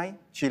with Brunei,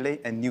 Chile,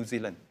 and New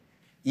Zealand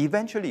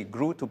eventually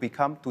grew to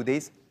become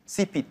today's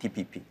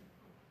CPTPP.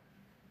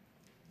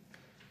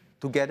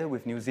 Together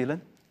with New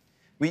Zealand,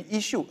 we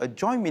issued a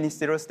joint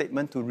ministerial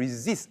statement to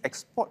resist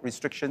export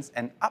restrictions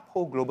and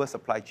uphold global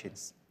supply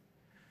chains.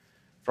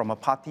 From a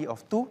party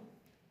of 2,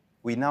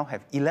 we now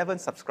have 11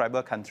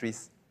 subscriber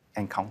countries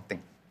and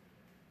counting.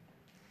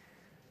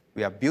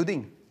 We are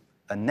building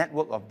a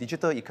network of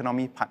digital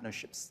economy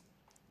partnerships.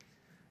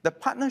 The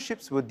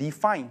partnerships will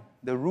define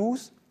the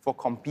rules for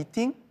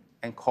competing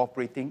and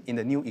cooperating in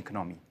the new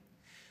economy.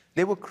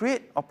 They will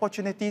create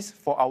opportunities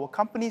for our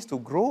companies to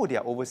grow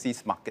their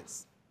overseas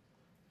markets.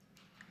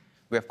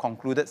 We have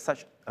concluded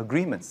such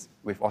agreements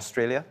with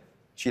Australia,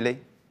 Chile,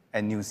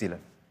 and New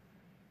Zealand.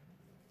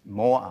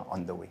 More are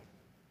on the way.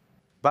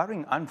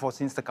 Barring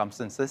unforeseen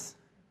circumstances,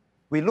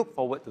 we look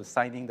forward to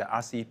signing the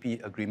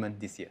RCEP agreement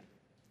this year.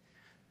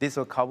 This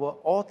will cover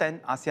all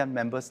 10 ASEAN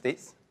member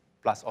states,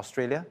 plus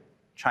Australia,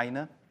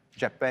 China,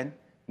 Japan,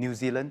 New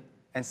Zealand,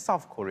 and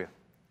South Korea.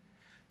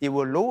 It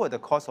will lower the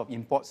cost of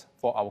imports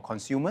for our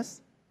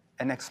consumers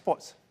and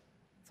exports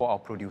for our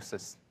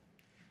producers.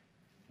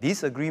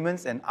 These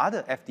agreements and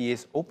other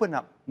FTAs open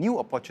up new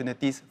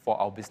opportunities for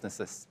our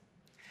businesses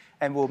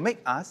and will make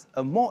us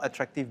a more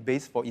attractive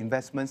base for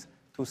investments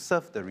to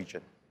serve the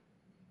region.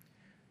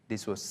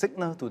 This will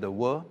signal to the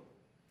world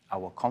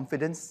our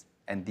confidence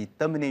and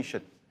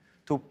determination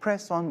to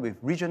press on with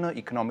regional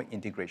economic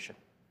integration.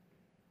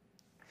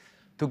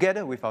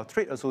 Together with our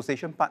trade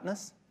association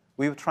partners,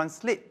 we will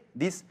translate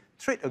these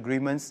trade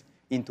agreements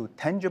into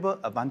tangible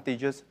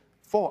advantages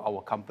for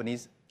our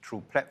companies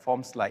through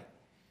platforms like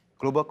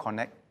Global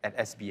Connect at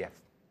SBF.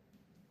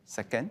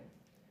 Second,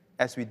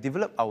 as we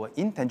develop our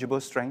intangible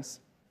strengths,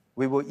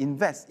 we will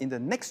invest in the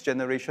next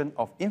generation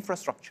of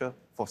infrastructure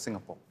for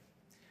Singapore.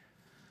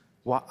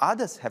 While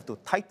others have to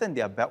tighten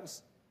their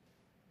belts,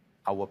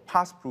 our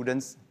past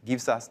prudence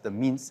gives us the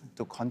means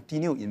to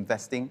continue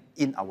investing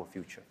in our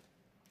future.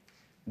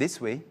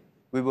 This way,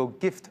 we will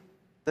gift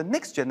the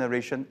next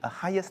generation a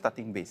higher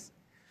starting base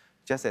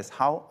just as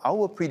how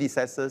our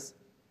predecessors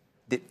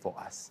did for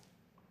us.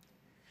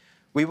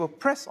 We will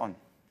press on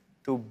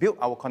to build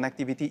our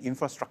connectivity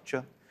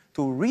infrastructure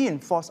to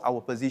reinforce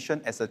our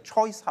position as a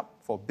choice hub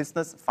for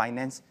business,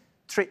 finance,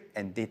 trade,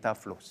 and data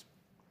flows.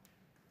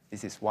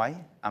 This is why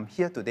I'm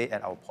here today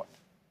at our port,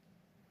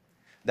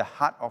 the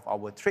heart of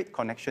our trade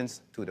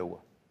connections to the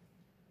world.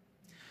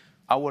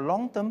 Our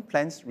long-term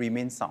plans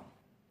remain sound.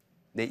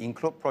 They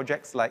include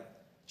projects like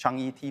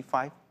Changi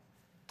T5,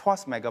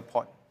 Tuas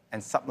Megaport,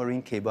 and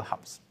submarine cable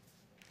hubs.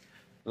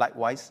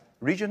 Likewise,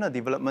 regional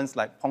developments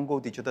like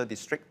Punggol Digital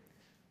District,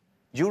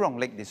 Jurong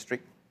Lake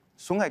District,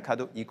 Sungai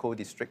Kadut Eco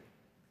District,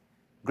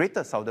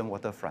 Greater Southern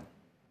Waterfront.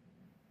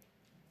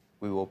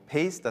 We will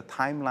pace the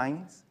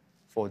timelines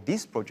for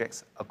these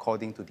projects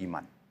according to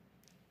demand.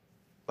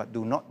 But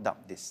do not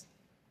doubt this.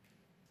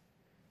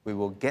 We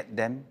will get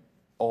them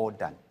all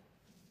done.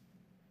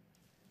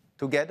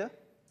 Together,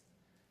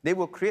 they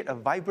will create a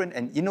vibrant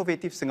and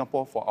innovative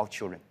Singapore for our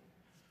children,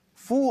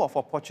 full of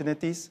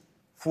opportunities,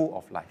 full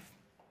of life.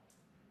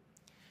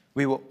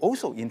 We will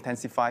also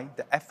intensify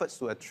the efforts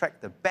to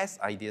attract the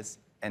best ideas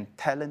and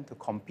talent to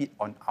compete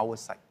on our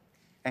side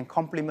and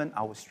complement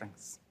our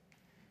strengths.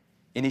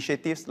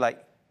 Initiatives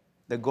like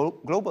the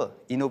Global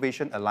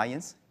Innovation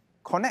Alliance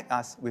connect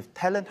us with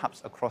talent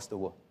hubs across the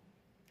world.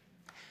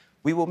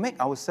 We will make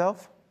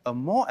ourselves a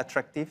more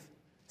attractive,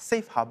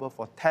 safe harbor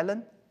for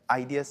talent,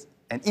 ideas,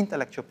 and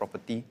intellectual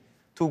property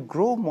to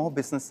grow more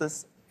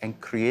businesses and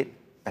create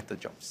better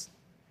jobs.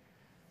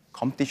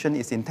 Competition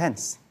is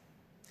intense.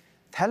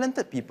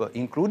 Talented people,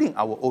 including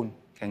our own,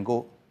 can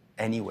go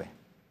anywhere.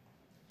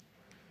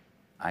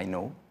 I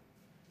know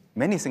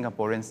many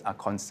Singaporeans are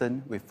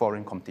concerned with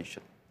foreign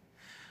competition.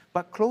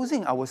 But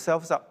closing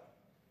ourselves up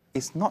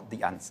is not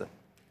the answer.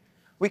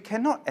 We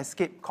cannot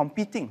escape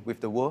competing with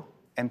the world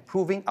and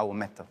proving our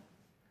mettle.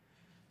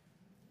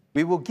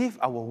 We will give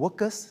our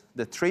workers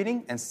the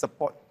training and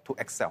support to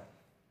excel,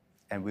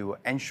 and we will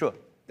ensure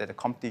that the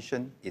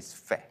competition is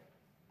fair.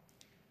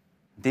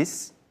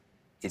 This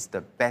is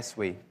the best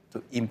way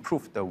to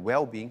improve the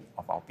well-being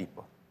of our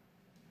people.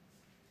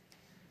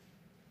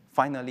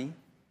 Finally,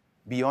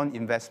 beyond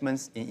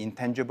investments in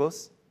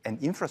intangibles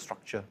and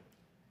infrastructure,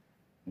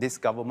 this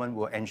government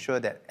will ensure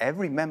that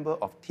every member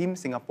of Team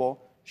Singapore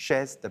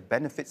shares the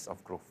benefits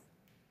of growth.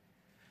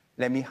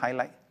 Let me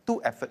highlight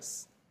two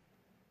efforts: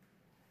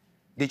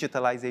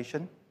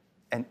 digitalization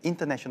and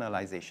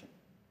internationalization.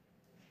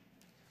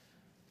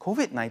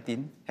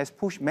 COVID-19 has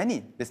pushed many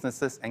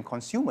businesses and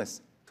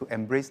consumers to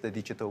embrace the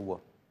digital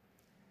world.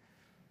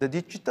 The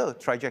digital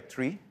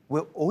trajectory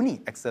will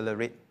only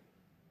accelerate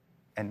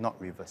and not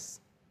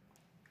reverse.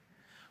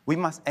 We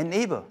must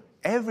enable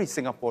every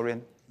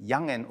Singaporean,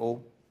 young and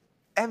old,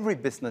 every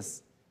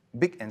business,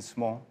 big and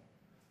small,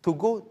 to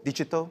go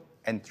digital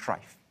and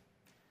thrive.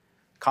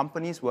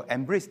 Companies will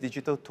embrace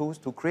digital tools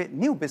to create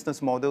new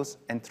business models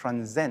and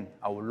transcend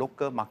our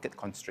local market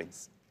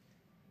constraints.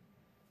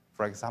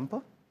 For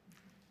example,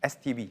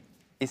 STB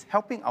is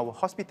helping our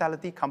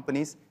hospitality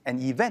companies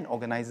and event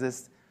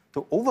organizers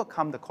to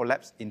overcome the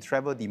collapse in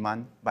travel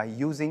demand by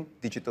using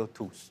digital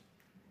tools.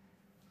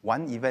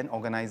 One event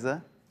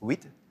organizer,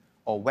 WIT,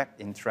 or Web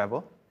in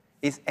Travel,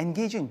 is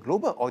engaging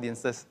global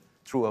audiences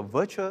through a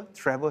virtual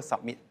travel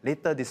summit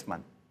later this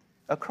month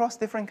across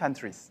different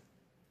countries.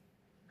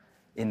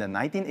 In the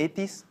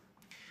 1980s,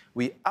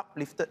 we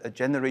uplifted a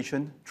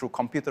generation through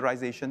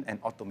computerization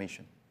and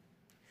automation.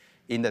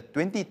 In the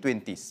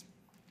 2020s,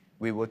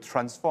 we will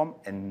transform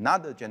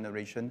another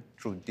generation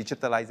through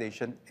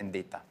digitalization and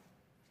data.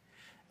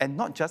 And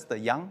not just the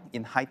young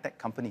in high-tech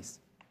companies.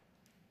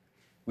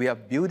 We are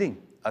building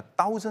a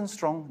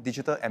 1,000-strong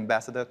digital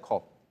ambassador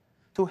corps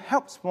to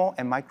help small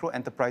and micro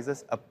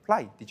enterprises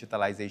apply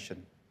digitalization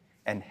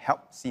and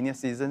help senior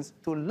citizens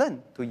to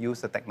learn to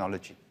use the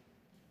technology.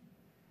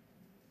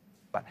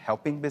 But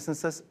helping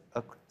businesses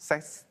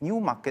access new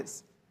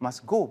markets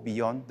must go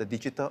beyond the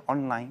digital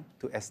online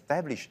to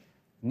establish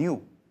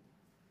new,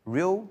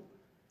 real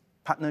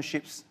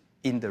partnerships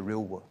in the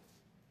real world.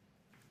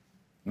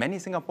 Many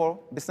Singapore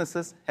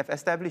businesses have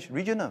established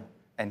regional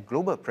and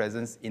global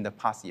presence in the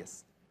past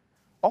years,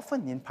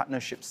 often in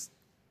partnerships.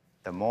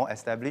 The more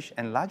established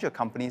and larger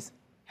companies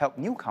help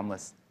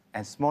newcomers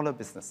and smaller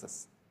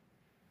businesses.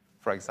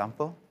 For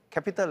example,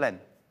 CapitaLand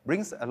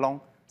brings along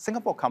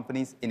Singapore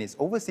companies in its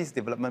overseas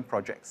development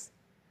projects,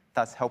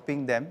 thus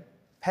helping them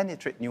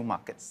penetrate new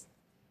markets.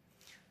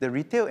 The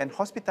retail and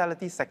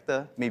hospitality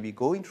sector may be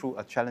going through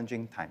a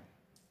challenging time,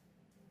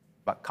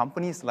 but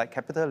companies like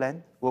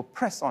CapitaLand will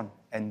press on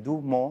and do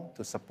more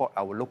to support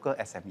our local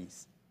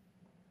SMEs.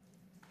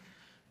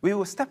 We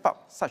will step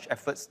up such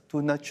efforts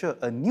to nurture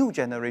a new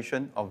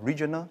generation of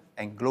regional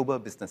and global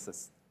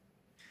businesses.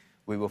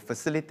 We will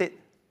facilitate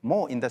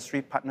more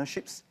industry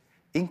partnerships,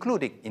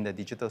 including in the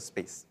digital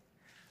space,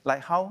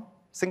 like how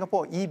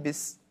Singapore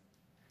eBiz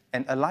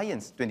and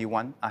Alliance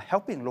 21 are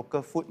helping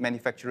local food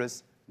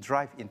manufacturers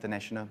drive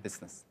international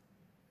business.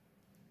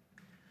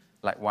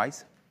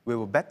 Likewise, we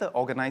will better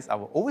organize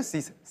our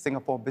overseas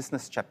Singapore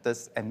business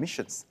chapters and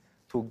missions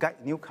to guide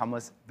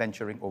newcomers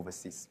venturing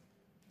overseas.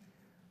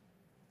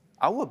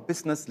 Our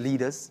business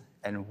leaders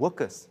and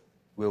workers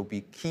will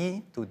be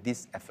key to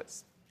these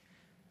efforts.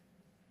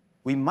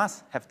 We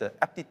must have the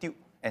aptitude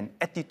and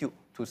attitude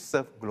to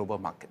serve global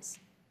markets.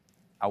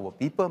 Our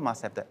people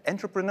must have the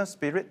entrepreneurial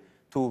spirit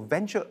to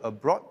venture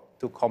abroad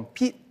to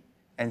compete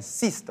and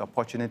seize the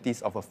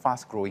opportunities of a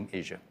fast-growing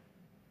Asia.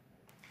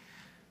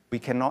 We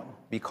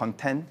cannot be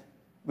content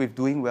with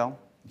doing well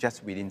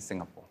just within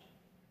Singapore.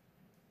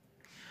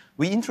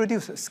 We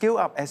introduced Scale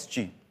Up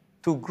SG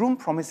to groom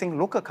promising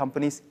local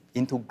companies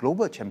into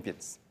global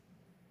champions.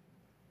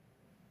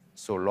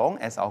 So long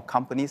as our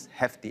companies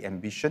have the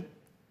ambition,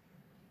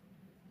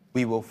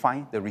 we will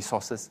find the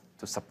resources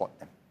to support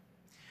them.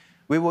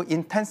 We will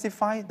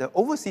intensify the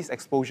overseas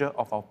exposure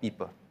of our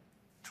people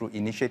through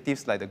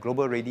initiatives like the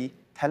Global Ready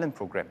Talent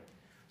Program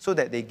so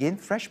that they gain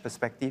fresh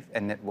perspective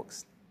and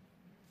networks.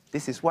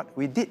 This is what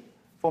we did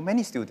for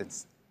many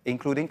students,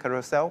 including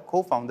Carousell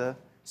co-founder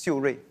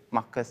Xiu Rui,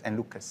 Marcus, and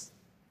Lucas.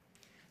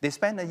 They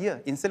spent a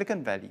year in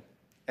Silicon Valley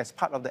as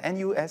part of the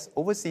NUS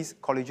Overseas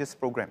Colleges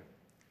program.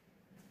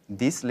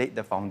 This laid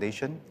the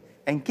foundation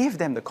and gave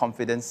them the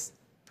confidence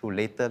to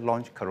later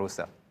launch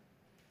Carousell,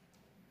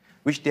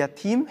 which their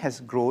team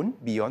has grown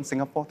beyond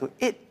Singapore to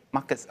 8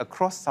 markets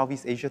across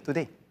Southeast Asia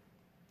today.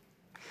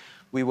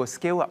 We will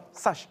scale up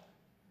such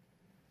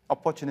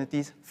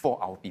opportunities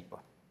for our people.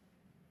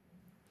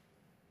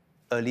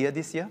 Earlier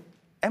this year,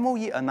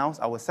 MOE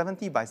announced our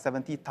 70 by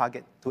 70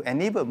 target to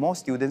enable more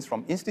students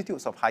from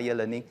institutes of higher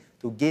learning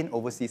to gain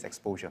overseas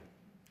exposure.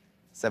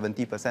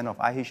 70% of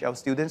IHL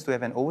students to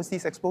have an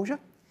overseas exposure,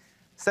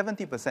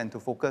 70% to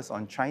focus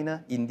on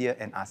China, India,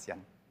 and ASEAN.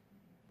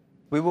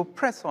 We will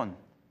press on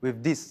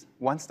with this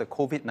once the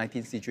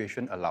COVID-19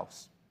 situation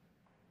allows.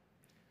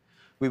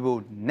 We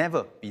will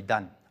never be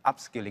done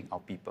upskilling our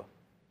people.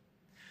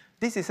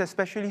 This is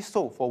especially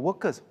so for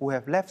workers who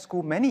have left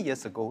school many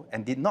years ago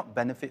and did not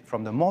benefit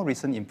from the more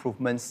recent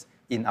improvements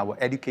in our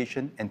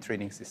education and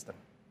training system.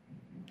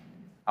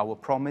 Our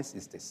promise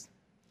is this: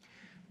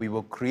 we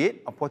will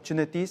create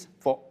opportunities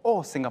for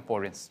all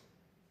Singaporeans,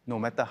 no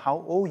matter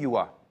how old you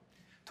are,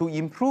 to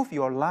improve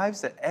your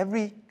lives at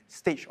every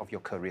stage of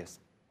your careers.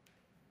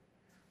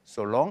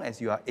 So long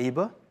as you are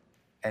able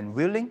and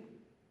willing,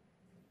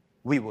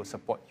 we will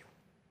support you.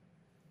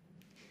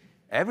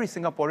 Every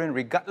Singaporean,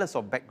 regardless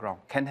of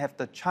background, can have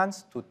the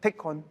chance to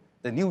take on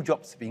the new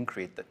jobs being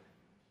created.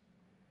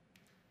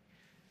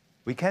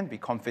 We can be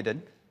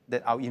confident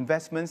that our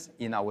investments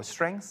in our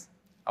strengths,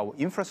 our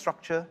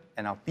infrastructure,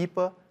 and our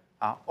people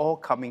are all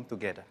coming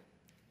together.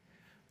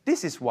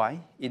 This is why,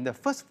 in the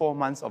first 4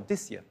 months of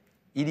this year,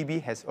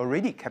 EDB has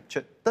already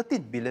captured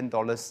 $13 billion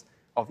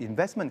of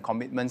investment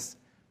commitments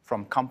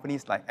from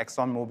companies like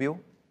ExxonMobil,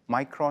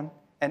 Micron,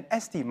 and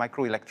ST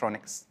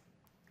Microelectronics.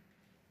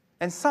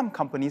 And some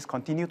companies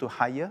continue to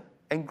hire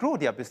and grow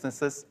their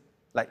businesses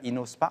like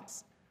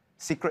InnoSparks,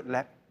 Secret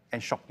Lab,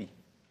 and Shopee,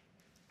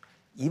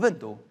 even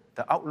though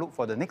the outlook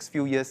for the next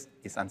few years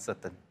is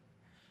uncertain.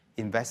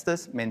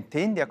 Investors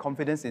maintain their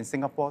confidence in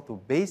Singapore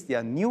to base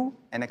their new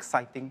and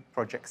exciting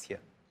projects here.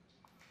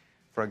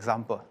 For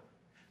example,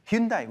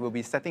 Hyundai will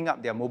be setting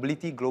up their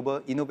Mobility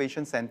Global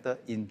Innovation Center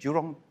in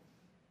Jurong.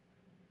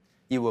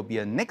 It will be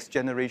a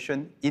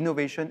next-generation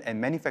innovation and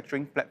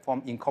manufacturing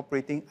platform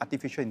incorporating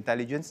artificial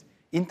intelligence,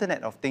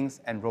 Internet of Things,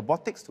 and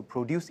robotics to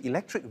produce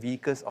electric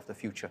vehicles of the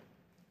future.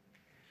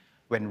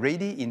 When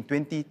ready in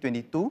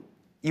 2022,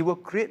 it will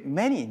create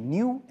many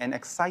new and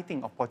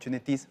exciting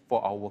opportunities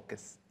for our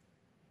workers.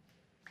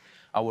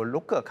 Our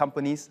local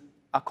companies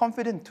are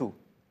confident too.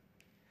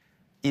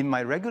 In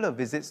my regular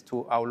visits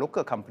to our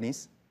local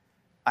companies,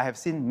 I have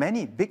seen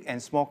many big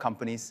and small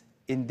companies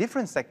in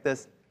different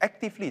sectors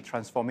actively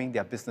transforming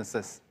their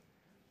businesses,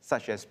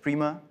 such as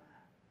Prima,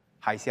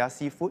 Haixia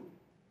Seafood,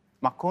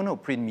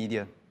 Makono Print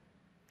Media.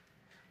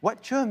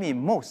 What cheers me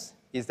most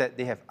is that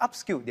they have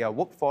upskilled their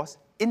workforce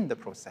in the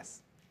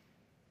process.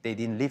 They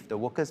didn't leave the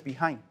workers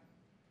behind.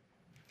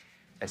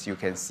 As you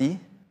can see,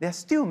 there are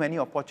still many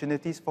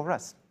opportunities for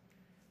us,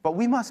 but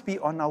we must be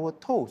on our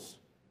toes.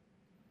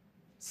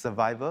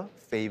 Survival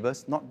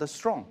favors not the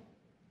strong,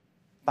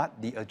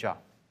 but the agile.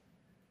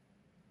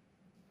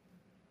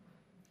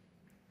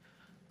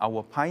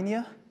 Our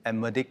pioneer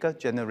and Merdeka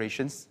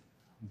generations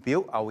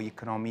built our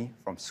economy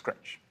from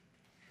scratch.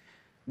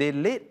 They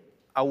laid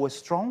our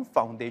strong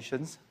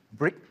foundations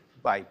brick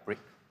by brick.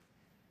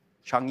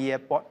 Changi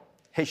Airport,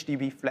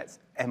 HDB flats,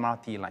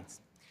 MRT lines,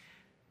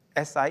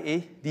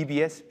 SIA,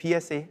 DBS,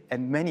 PSA,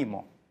 and many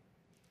more.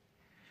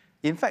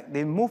 In fact,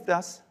 they moved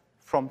us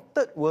from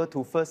third world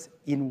to first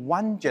in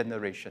 1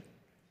 generation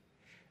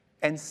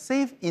and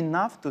saved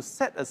enough to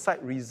set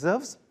aside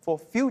reserves for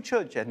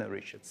future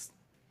generations.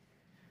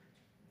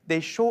 They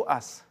show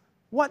us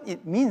what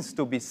it means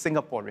to be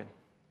Singaporean,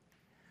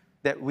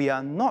 that we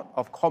are not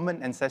of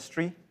common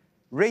ancestry,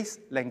 race,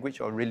 language,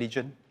 or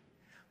religion.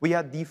 We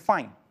are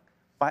defined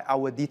by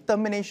our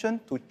determination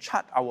to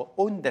chart our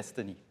own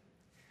destiny,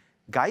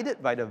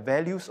 guided by the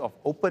values of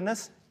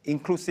openness,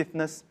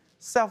 inclusiveness,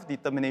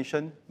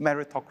 self-determination,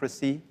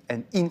 meritocracy,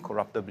 and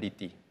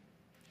incorruptibility.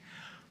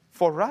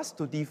 For us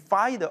to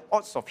defy the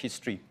odds of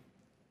history,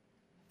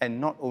 and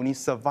not only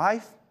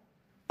survive,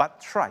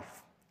 but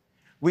thrive,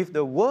 with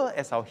the world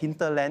as our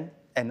hinterland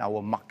and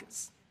our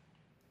markets.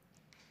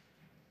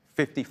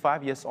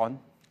 55 years on,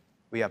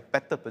 we are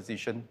better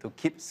positioned to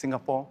keep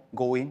Singapore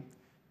going,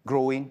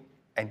 growing,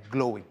 and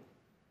glowing.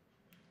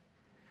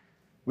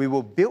 We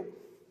will build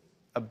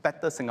a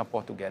better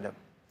Singapore together,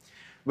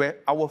 where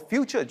our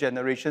future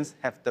generations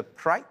have the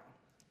pride,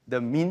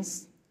 the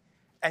means,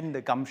 and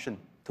the gumption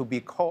to be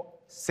called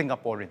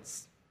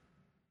Singaporeans.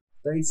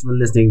 Thanks for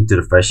listening to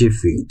the Freshie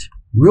Feed.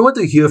 We want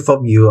to hear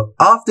from you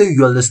after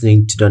you are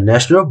listening to the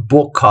national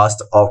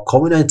broadcast of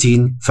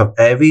COVID-19 from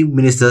every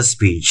minister's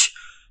speech.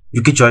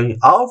 You can join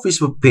our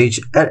Facebook page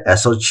at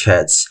SO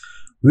Chats.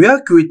 We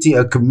are creating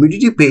a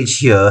community page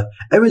here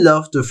and we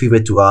love to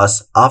feedback to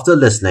us after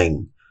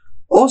listening.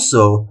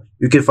 Also,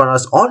 you can find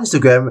us on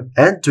Instagram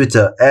and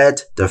Twitter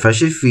at The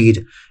Freshie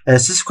Feed and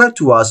subscribe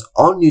to us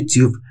on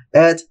YouTube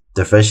at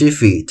The Freshie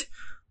Feed.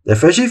 The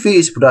Freshie Feed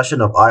is a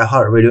production of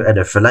iHeartRadio and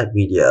the Fairlight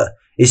Media.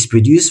 It's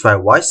produced by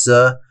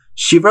Weiser,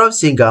 Shivaram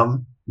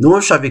Singham, Noor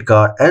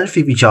Shavika, and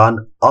Phoebe Chan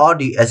are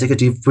the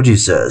executive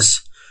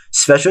producers.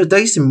 Special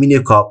thanks to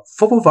MediaCorp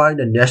for providing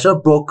the national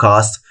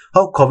broadcast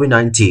of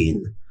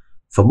COVID-19.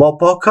 For more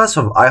podcasts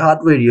from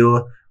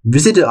iHeartRadio,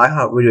 visit the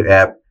iHeartRadio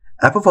app,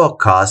 Apple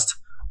Podcast,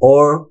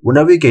 or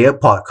whenever you get your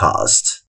podcast.